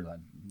a house for that.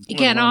 You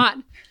cannot.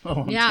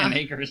 10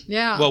 acres.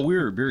 Yeah. Well, we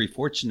were very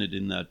fortunate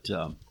in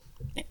that,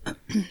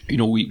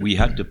 we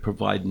had to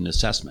provide an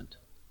assessment.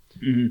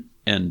 Mm-hmm.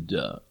 And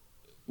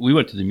we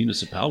went to the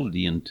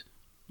municipality and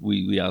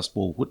we asked,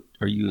 well, what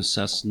are you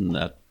assessing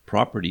that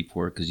property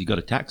for? Because you got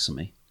to tax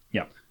me.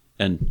 Yeah.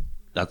 And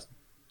that's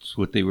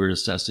what they were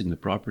assessing the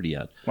property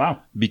at.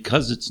 Wow.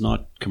 Because it's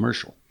not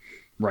commercial.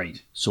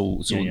 Right.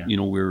 So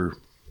we're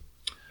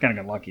Kind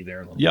of got lucky there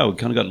a little. Yeah, we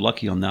kind of got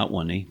lucky on that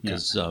one, eh?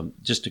 Because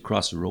just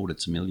across the road,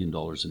 it's $1 million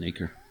an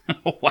acre.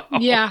 Wow.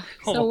 Yeah,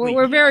 so Holy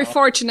we're very cow.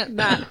 fortunate in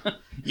that.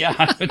 Yeah,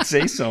 I would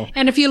say so.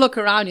 And if you look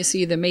around, you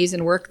see the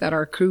amazing work that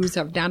our crews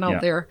have done out Yeah.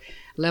 there.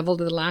 Leveled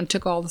the land,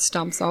 took all the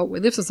stumps out.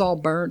 This is all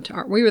burnt.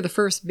 We were the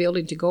first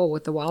building to go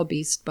with the wild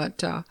beast,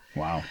 but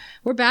Wow.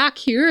 we're back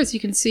here, as you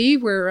can see.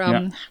 We're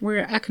Yeah. we're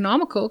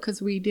economical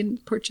because we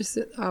didn't purchase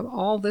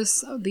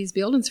these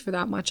buildings for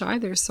that much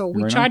either. So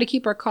we Right try on. to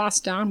keep our costs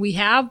down. We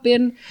have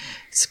been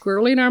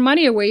squirreling our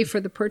money away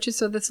for the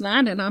purchase of this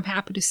land, and I'm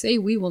happy to say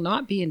we will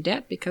not be in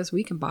debt because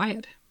we can buy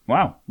it.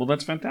 Wow. Well,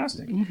 that's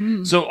fantastic.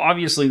 Mm-hmm. So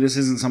obviously, this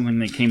isn't something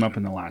that came up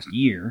in the last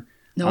year.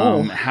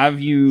 No. Have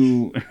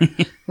you?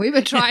 We've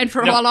been trying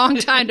for a long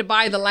time to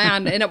buy the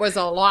land, and it was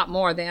a lot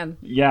more then.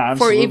 Yeah,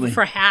 For absolutely. even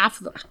for half,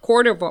 a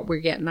quarter of what we're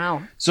getting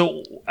now.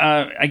 So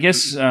I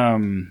guess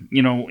in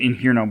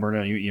here in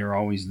Alberta, you're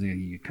always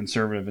the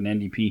conservative and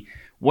NDP.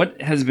 What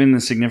has been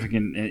the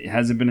significant?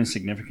 Has it been a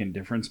significant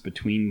difference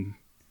between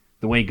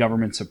the way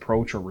governments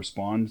approach or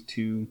respond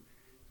to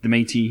the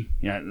Métis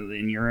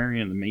in your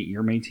area,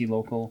 your Métis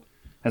local,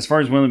 as far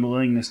as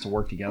willingness to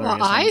work together?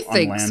 Well, I guess, on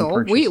think land so.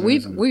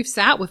 purchases and- We've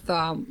sat with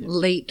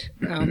late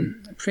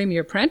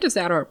Premier Prentice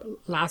at our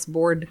last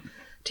board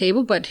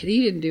table, but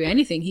he didn't do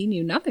anything. He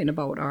knew nothing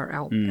about our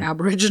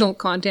Aboriginal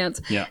contents.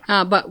 Yeah.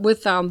 But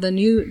with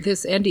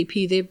this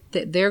NDP,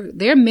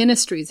 their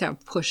ministries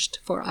have pushed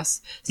for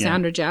us. Yeah.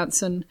 Sandra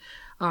Jansen,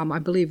 I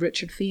believe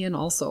Richard Feehan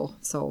also.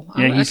 So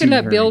Yeah, he I can seems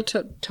let very- Bill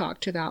talk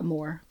to that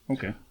more.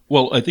 Okay.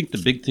 Well, I think the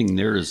big thing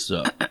there is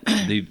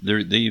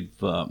they've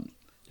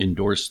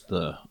endorsed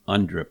the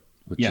UNDRIP,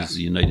 which Yeah. is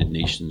the United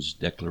Nations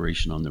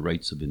Declaration on the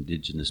Rights of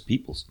Indigenous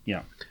Peoples.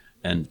 Yeah.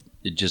 And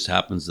it just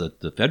happens that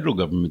the federal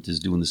government is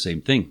doing the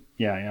same thing.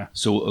 Yeah. Yeah.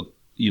 So,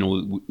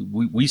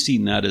 we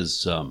seen that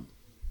as,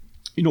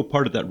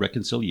 part of that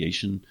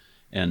reconciliation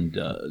and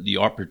the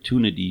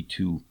opportunity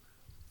to,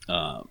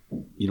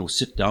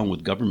 sit down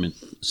with government,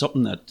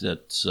 something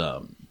that's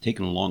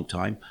taken a long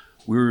time.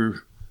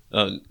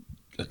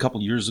 A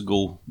couple years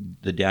ago,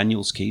 the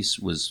Daniels case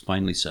was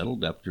finally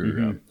settled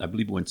after, I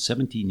believe it went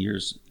 17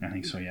 years. I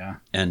think so. Yeah.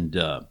 And,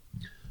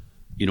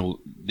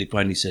 they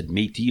finally said,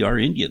 Métis are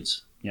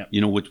Indians. Yep.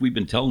 Which we've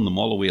been telling them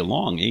all the way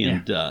along. Eh?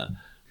 Yeah.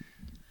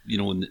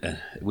 And,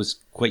 it was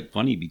quite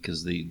funny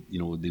because they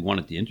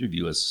wanted to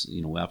interview us,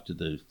 after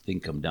the thing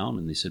come down.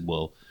 And they said,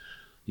 well,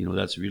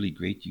 that's really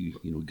great.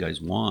 You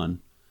guys won.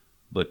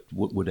 But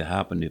what would have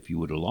happened if you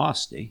would have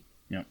lost, eh?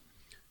 Yep.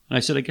 And I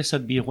said, I guess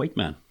I'd be a white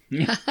man.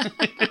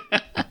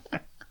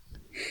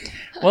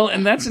 Well,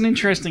 and that's an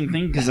interesting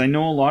thing because I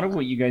know a lot of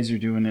what you guys are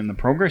doing and the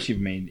progress you've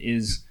made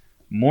is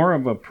more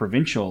of a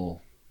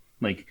provincial,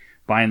 like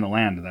buying the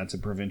land. That's a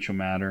provincial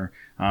matter.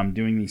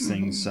 Doing these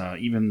things,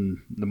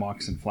 even the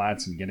Moccasin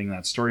Flats and getting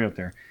that story out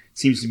there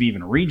seems to be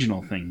even a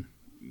regional thing,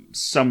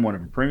 somewhat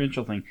of a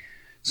provincial thing.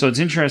 So it's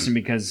interesting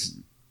because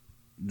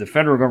the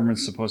federal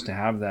government's supposed to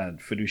have that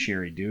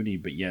fiduciary duty,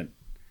 but yet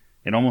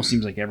it almost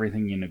seems like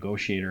everything you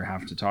negotiate or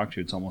have to talk to,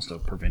 it's almost a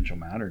provincial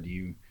matter. Do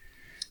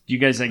you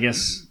guys, I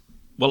guess,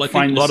 Well, I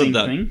find think the a same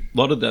lot thing?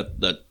 of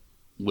that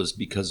was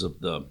because of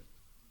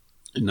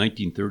in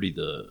 1930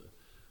 the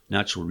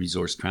Natural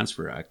Resource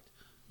Transfer Act,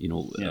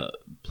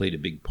 played a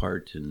big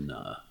part in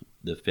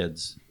the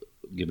feds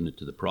giving it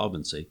to the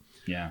province. Eh?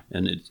 Yeah.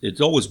 And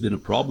it's always been a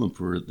problem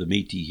for the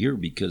Métis here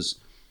because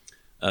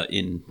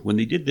when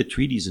they did the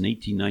treaties in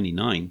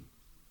 1899,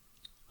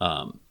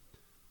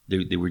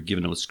 they were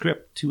given out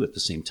script too at the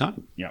same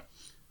time. Yeah.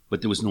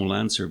 But there was no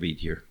land surveyed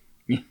here.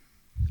 Yeah.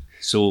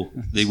 So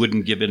they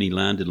wouldn't give any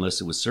land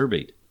unless it was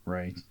surveyed.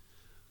 Right.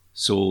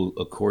 So,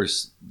 of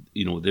course,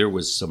 there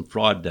was some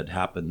fraud that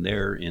happened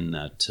there in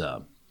that,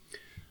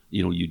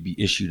 you'd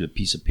be issued a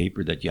piece of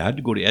paper that you had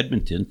to go to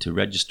Edmonton to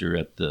register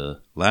at the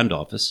land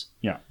office.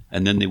 Yeah.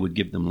 And then they would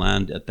give them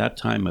land. At that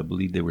time, I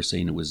believe they were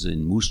saying it was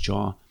in Moose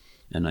Jaw.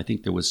 And I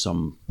think there was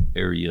some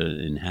area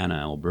in Hanna,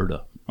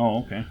 Alberta.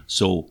 Oh, okay.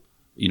 So,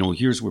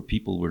 here's where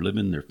people were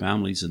living, their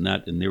families and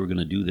that, and they were going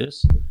to do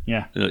this.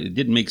 Yeah. It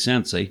didn't make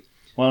sense, eh?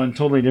 Well, and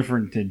totally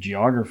different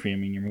geography. I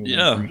mean, you're moving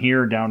from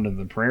here down to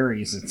the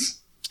prairies. It's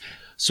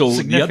So the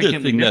other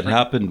significantly thing that different.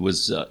 happened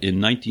was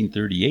in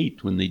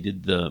 1938 when they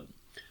did the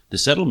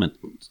Settlement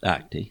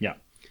Act. Eh? Yeah.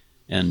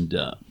 And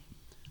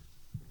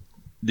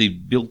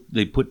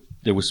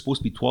there was supposed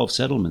to be 12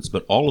 settlements,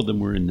 but all of them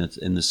were in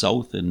the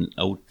south and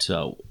out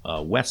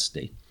west.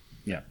 Eh?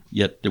 Yeah.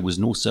 Yet there was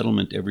no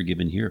settlement ever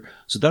given here.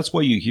 So that's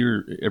why you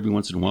hear every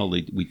once in a while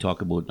we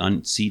talk about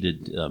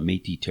unceded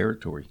Métis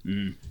territory.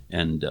 Mm.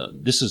 And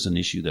this is an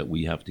issue that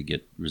we have to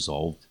get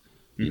resolved,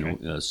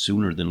 Okay.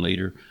 sooner than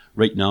later.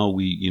 Right now,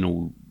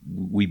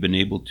 we've been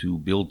able to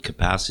build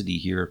capacity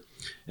here,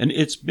 and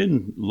it's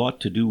been a lot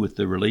to do with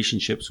the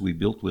relationships we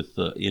built with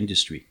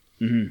industry.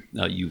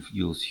 Mm-hmm.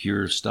 You'll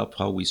hear stuff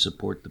how we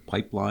support the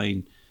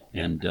pipeline,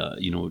 and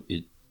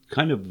it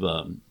kind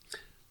of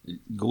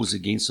goes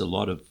against a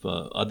lot of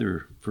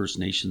other First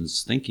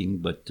Nations thinking,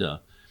 but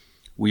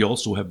we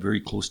also have very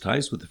close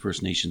ties with the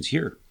First Nations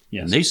here,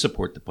 Yes. and they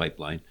support the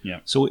pipeline. Yeah.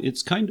 So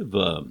it's kind of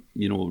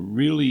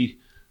really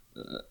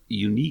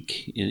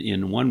unique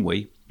in one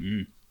way.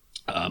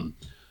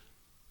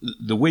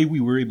 The way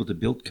we were able to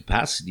build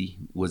capacity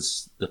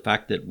was the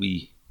fact that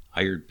we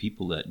hired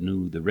people that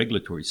knew the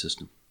regulatory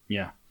system.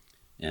 Yeah.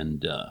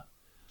 And,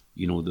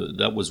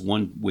 that was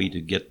one way to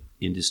get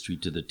industry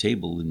to the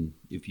table. And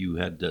if you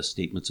had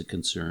statements of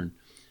concern,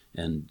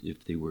 and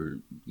if they were,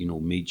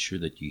 made sure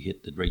that you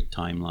hit the right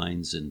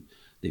timelines and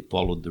they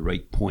followed the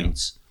right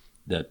points,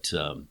 that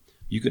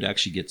you could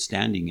actually get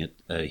standing at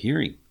a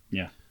hearing.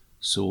 Yeah.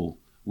 So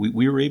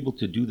we were able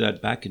to do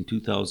that back in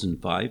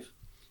 2005.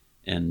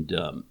 And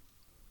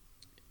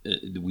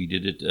we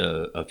did it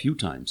a few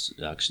times,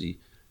 actually,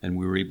 and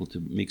we were able to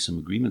make some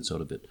agreements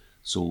out of it.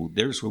 So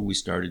there's where we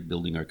started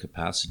building our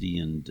capacity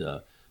and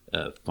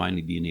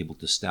finally being able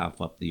to staff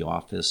up the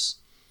office.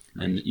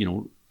 Right.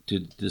 And,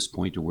 to this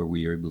point to where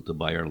we are able to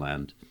buy our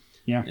land.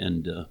 Yeah.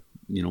 And,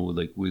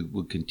 we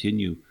will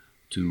continue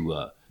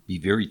to be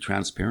very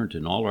transparent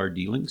in all our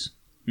dealings.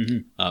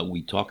 Mm-hmm.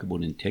 We talk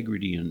about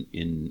integrity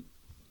in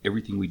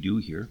everything we do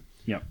here.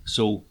 Yeah.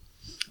 So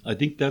I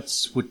think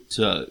that's what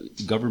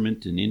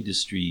government and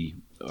industry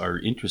are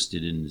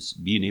interested in, is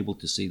being able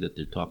to say that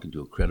they're talking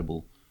to a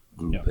credible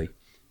group. Yeah.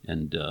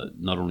 And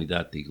not only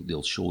that,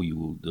 they'll show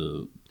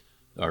you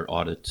our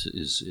audit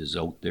is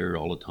out there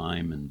all the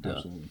time.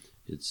 And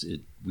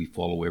we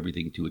follow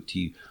everything to a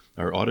T.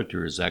 Our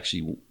auditor is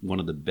actually one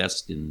of the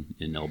best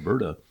in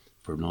Alberta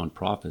for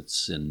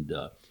nonprofits, and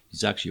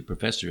he's actually a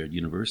professor at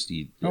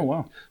university. Oh,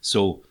 wow.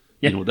 So,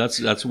 that's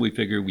what we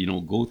figure,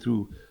 go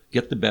through,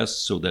 get the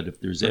best, so that if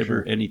there's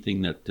ever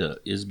anything that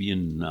is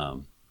being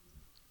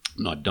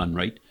not done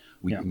right,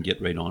 we can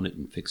get right on it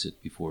and fix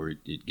it before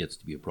it gets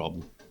to be a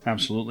problem.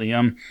 Absolutely.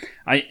 I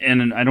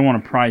don't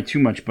want to pry too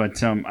much,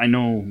 but I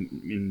know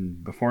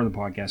before the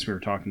podcast we were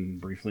talking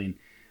briefly,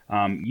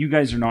 and you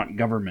guys are not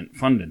government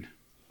funded.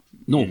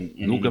 No, in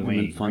no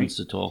government way, funds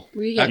right? at all.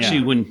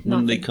 Actually,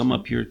 when they come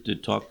up here to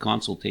talk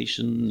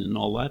consultation and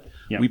all that,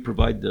 we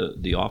provide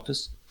the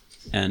office,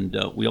 and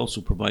we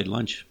also provide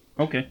lunch.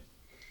 Okay.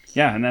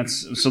 Yeah, and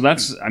that's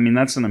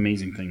an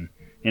amazing thing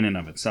in and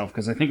of itself,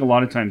 because I think a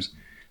lot of times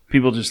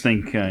people just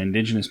think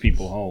Indigenous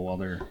people,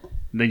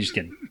 they just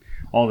get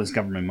all this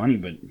government money,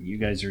 but you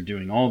guys are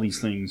doing all these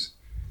things,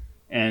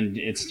 and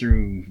it's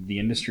through the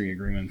industry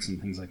agreements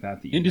and things like that.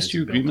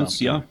 Industry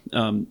agreements, yeah.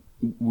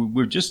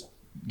 We're just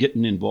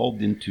getting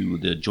involved into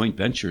the joint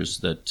ventures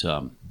that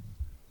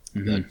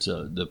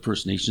the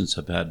First Nations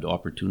have had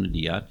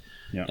opportunity at,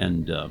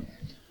 and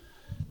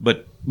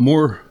but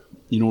more,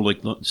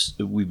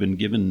 we've been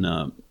given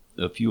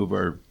a few of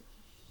our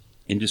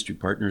industry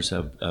partners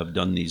have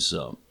done these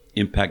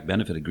impact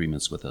benefit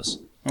agreements with us.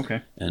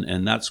 Okay,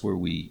 and that's where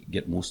we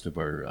get most of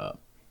our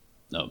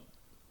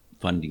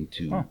funding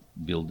to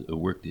build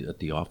work at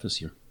the office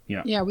here.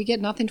 Yeah, we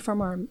get nothing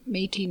from our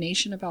Métis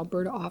Nation of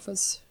Alberta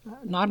office,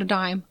 not a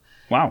dime.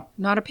 Wow.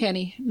 Not a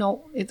penny.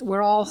 No,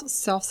 we're all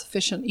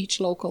self-sufficient, each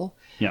local.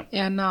 Yeah.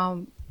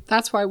 And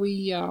that's why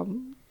we,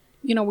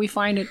 we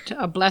find it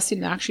a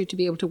blessing actually to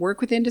be able to work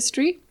with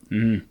industry.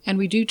 Mm-hmm. And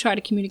we do try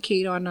to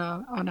communicate on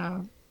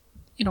a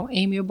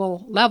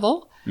amiable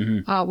level.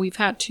 Mm-hmm. We've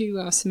had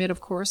to submit, of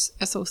course,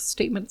 SO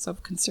statements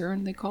of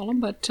concern, they call them,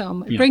 but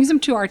it brings them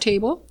to our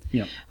table.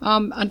 Yeah.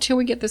 Until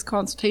we get this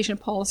consultation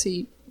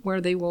policy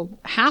where they will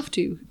have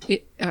to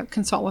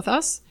consult with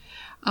us.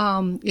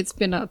 It's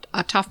been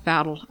a tough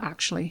battle,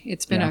 actually.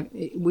 It's been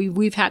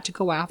we've had to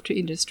go after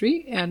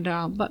industry, and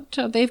but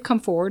they've come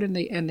forward and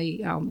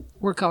they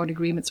work out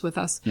agreements with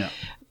us. Yeah.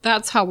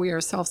 That's how we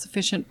are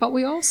self-sufficient. But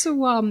we also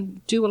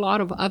do a lot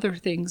of other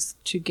things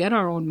to get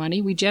our own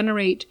money. We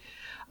generate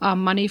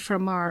money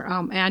from our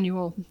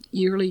annual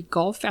yearly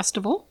golf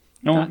festival.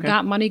 Oh, okay.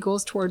 That money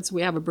goes towards.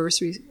 We have a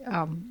bursary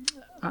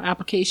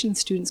application.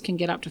 Students can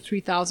get up to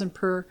 $3,000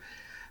 per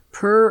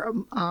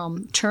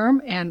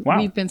term, and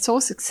we've been so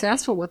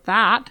successful with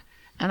that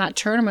and that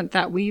tournament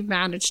that we've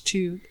managed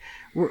to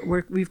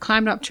we've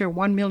climbed up to a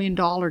 $1 million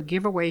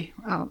giveaway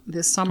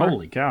this summer.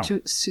 Holy cow.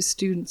 To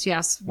students.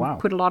 Yes, wow.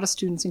 We put a lot of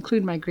students,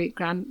 including my great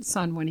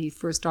grandson when he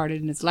first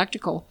started in his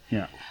electrical.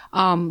 Yeah.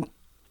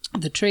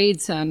 The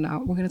trades, and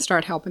we're going to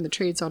start helping the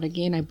trades out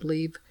again, I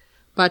believe.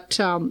 But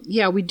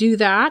we do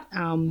that.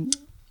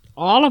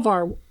 All of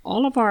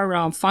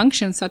our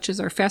functions, such as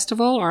our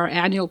festival, our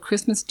annual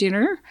Christmas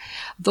dinner,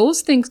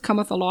 those things come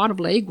with a lot of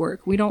legwork.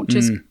 We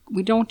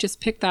don't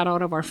just pick that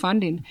out of our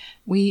funding.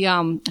 We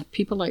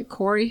people like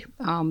Corey,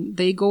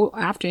 they go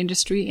after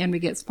industry, and we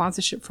get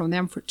sponsorship from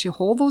them to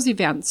hold those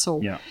events.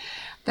 So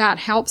that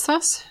helps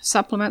us,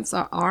 supplements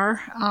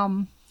our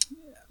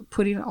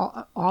putting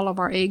all of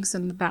our eggs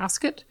in the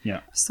basket.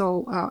 Yeah.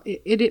 So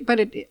but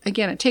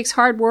it takes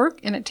hard work,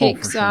 and it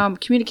takes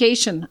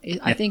communication.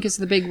 I think is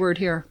the big word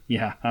here.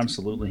 Yeah,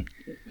 absolutely.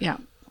 Yeah,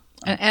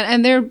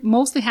 and they're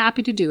mostly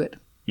happy to do it.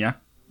 Yeah.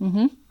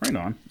 Mm-hmm. Right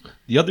on.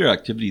 The other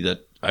activity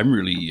that I'm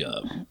really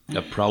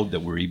proud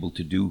that we're able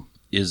to do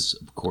is,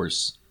 of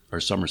course, our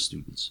summer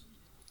students.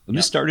 And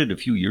this started a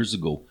few years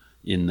ago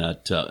in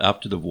that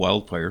after the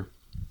wildfire,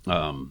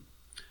 out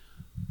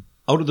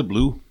of the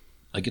blue,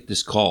 I get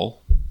this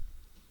call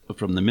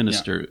from the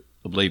Minister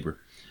of Labor,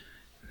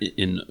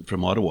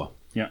 from Ottawa.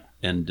 Yeah.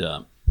 And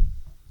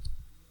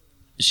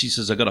she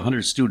says, I got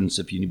 100 students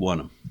if you want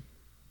them.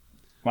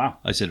 Wow.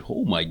 I said,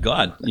 oh my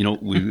God,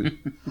 we.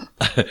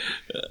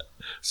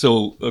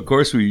 So of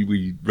course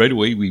we right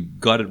away we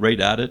got it right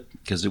at it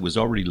because it was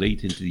already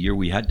late into the year.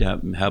 We had to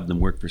have them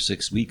work for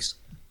 6 weeks,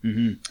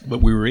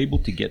 but we were able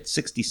to get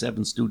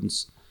 67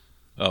 students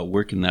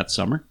working that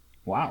summer.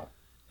 Wow.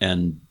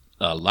 And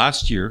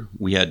last year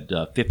we had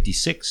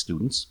 56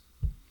 students.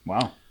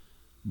 Wow.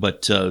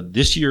 But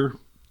this year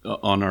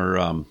on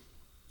our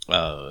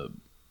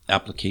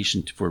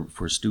application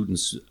for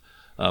students,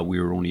 we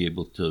were only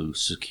able to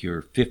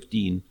secure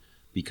 15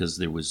 because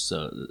there was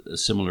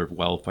similar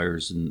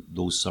wildfires, and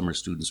those summer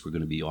students were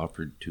going to be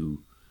offered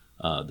to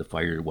the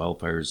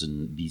wildfires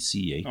in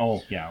BC.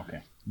 Oh, yeah,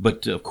 okay.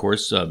 But of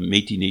course,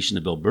 Métis Nation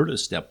of Alberta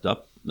stepped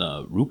up,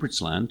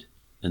 Rupert's Land,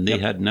 and they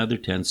had another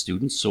 10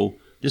 students. So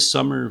this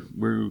summer,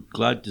 we're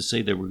glad to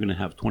say that we're going to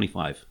have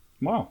 25.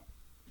 Wow.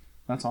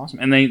 That's awesome.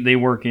 And they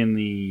work in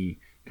the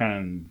kind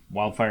of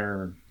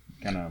wildfire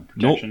kind of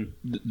protection?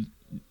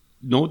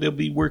 No, they'll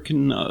be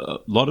working a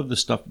lot of the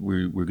stuff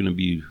we're going to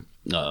be,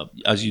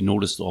 as you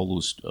noticed, all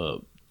those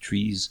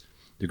trees,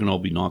 they're going to all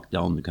be knocked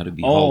down. They've got to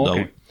be hauled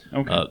out.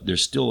 Okay.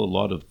 There's still a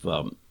lot of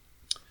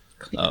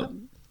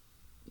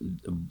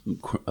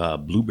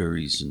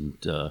blueberries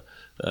and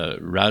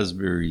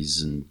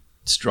raspberries and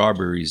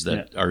strawberries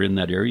that are in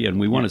that area, and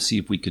we want to see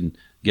if we can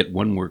get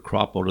one more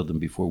crop out of them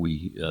before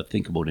we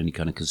think about any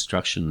kind of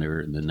construction there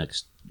in the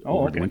next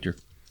over the winter.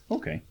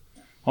 Okay.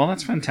 Well,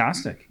 that's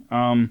fantastic.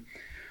 I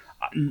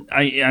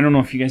don't know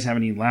if you guys have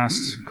any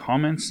last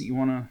comments that you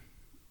want to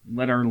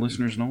let our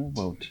listeners know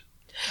about.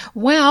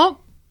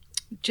 Well,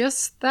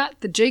 just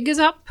that the jig is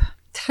up.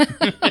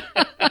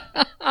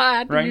 I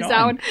had to use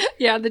that one.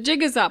 Yeah, the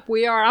jig is up.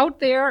 We are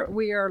out there.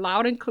 We are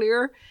loud and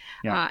clear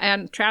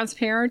and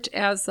transparent,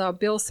 as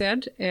Bill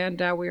said. And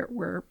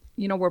we're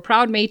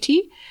proud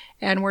Métis,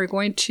 and we're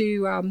going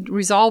to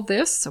resolve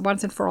this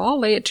once and for all,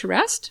 lay it to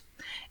rest.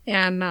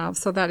 And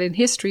so that in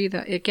history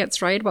that it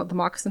gets right about the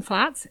Moccasin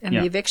Flats and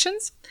the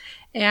evictions.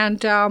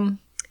 And,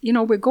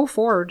 we go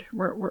forward.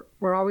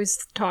 We're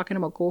always talking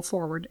about go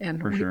forward.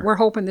 And we're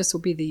hoping this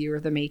will be the year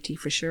of the Métis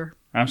for sure.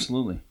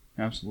 Absolutely.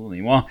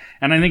 Well,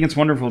 and I think it's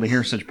wonderful to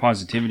hear such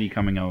positivity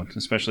coming out,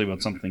 especially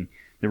about something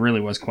that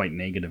really was quite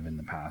negative in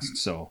the past.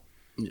 So,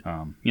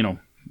 I'm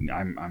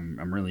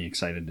really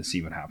excited to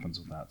see what happens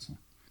with that. So,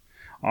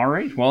 all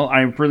right. Well, I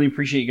really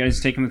appreciate you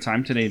guys taking the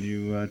time today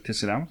to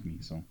sit down with me.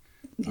 So,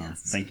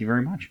 thank you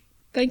very much.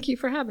 Thank you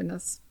for having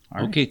us.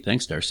 All right. Okay.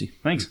 Thanks, Darcy.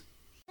 Thanks.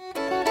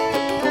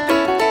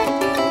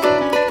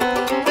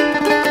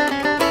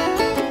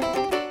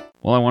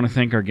 Well, I want to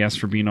thank our guests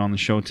for being on the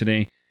show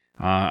today.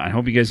 I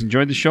hope you guys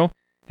enjoyed the show.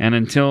 And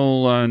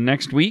until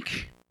next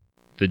week,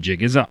 the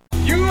jig is up.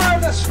 You are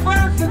the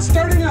spark that's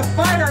starting a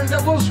fire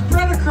that will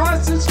spread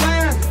across this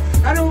land.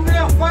 And it will be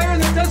a fire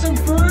that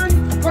doesn't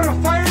burn, but a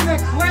fire that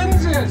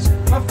cleanses.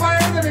 A fire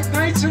that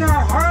ignites in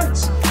our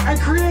hearts and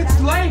creates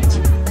light.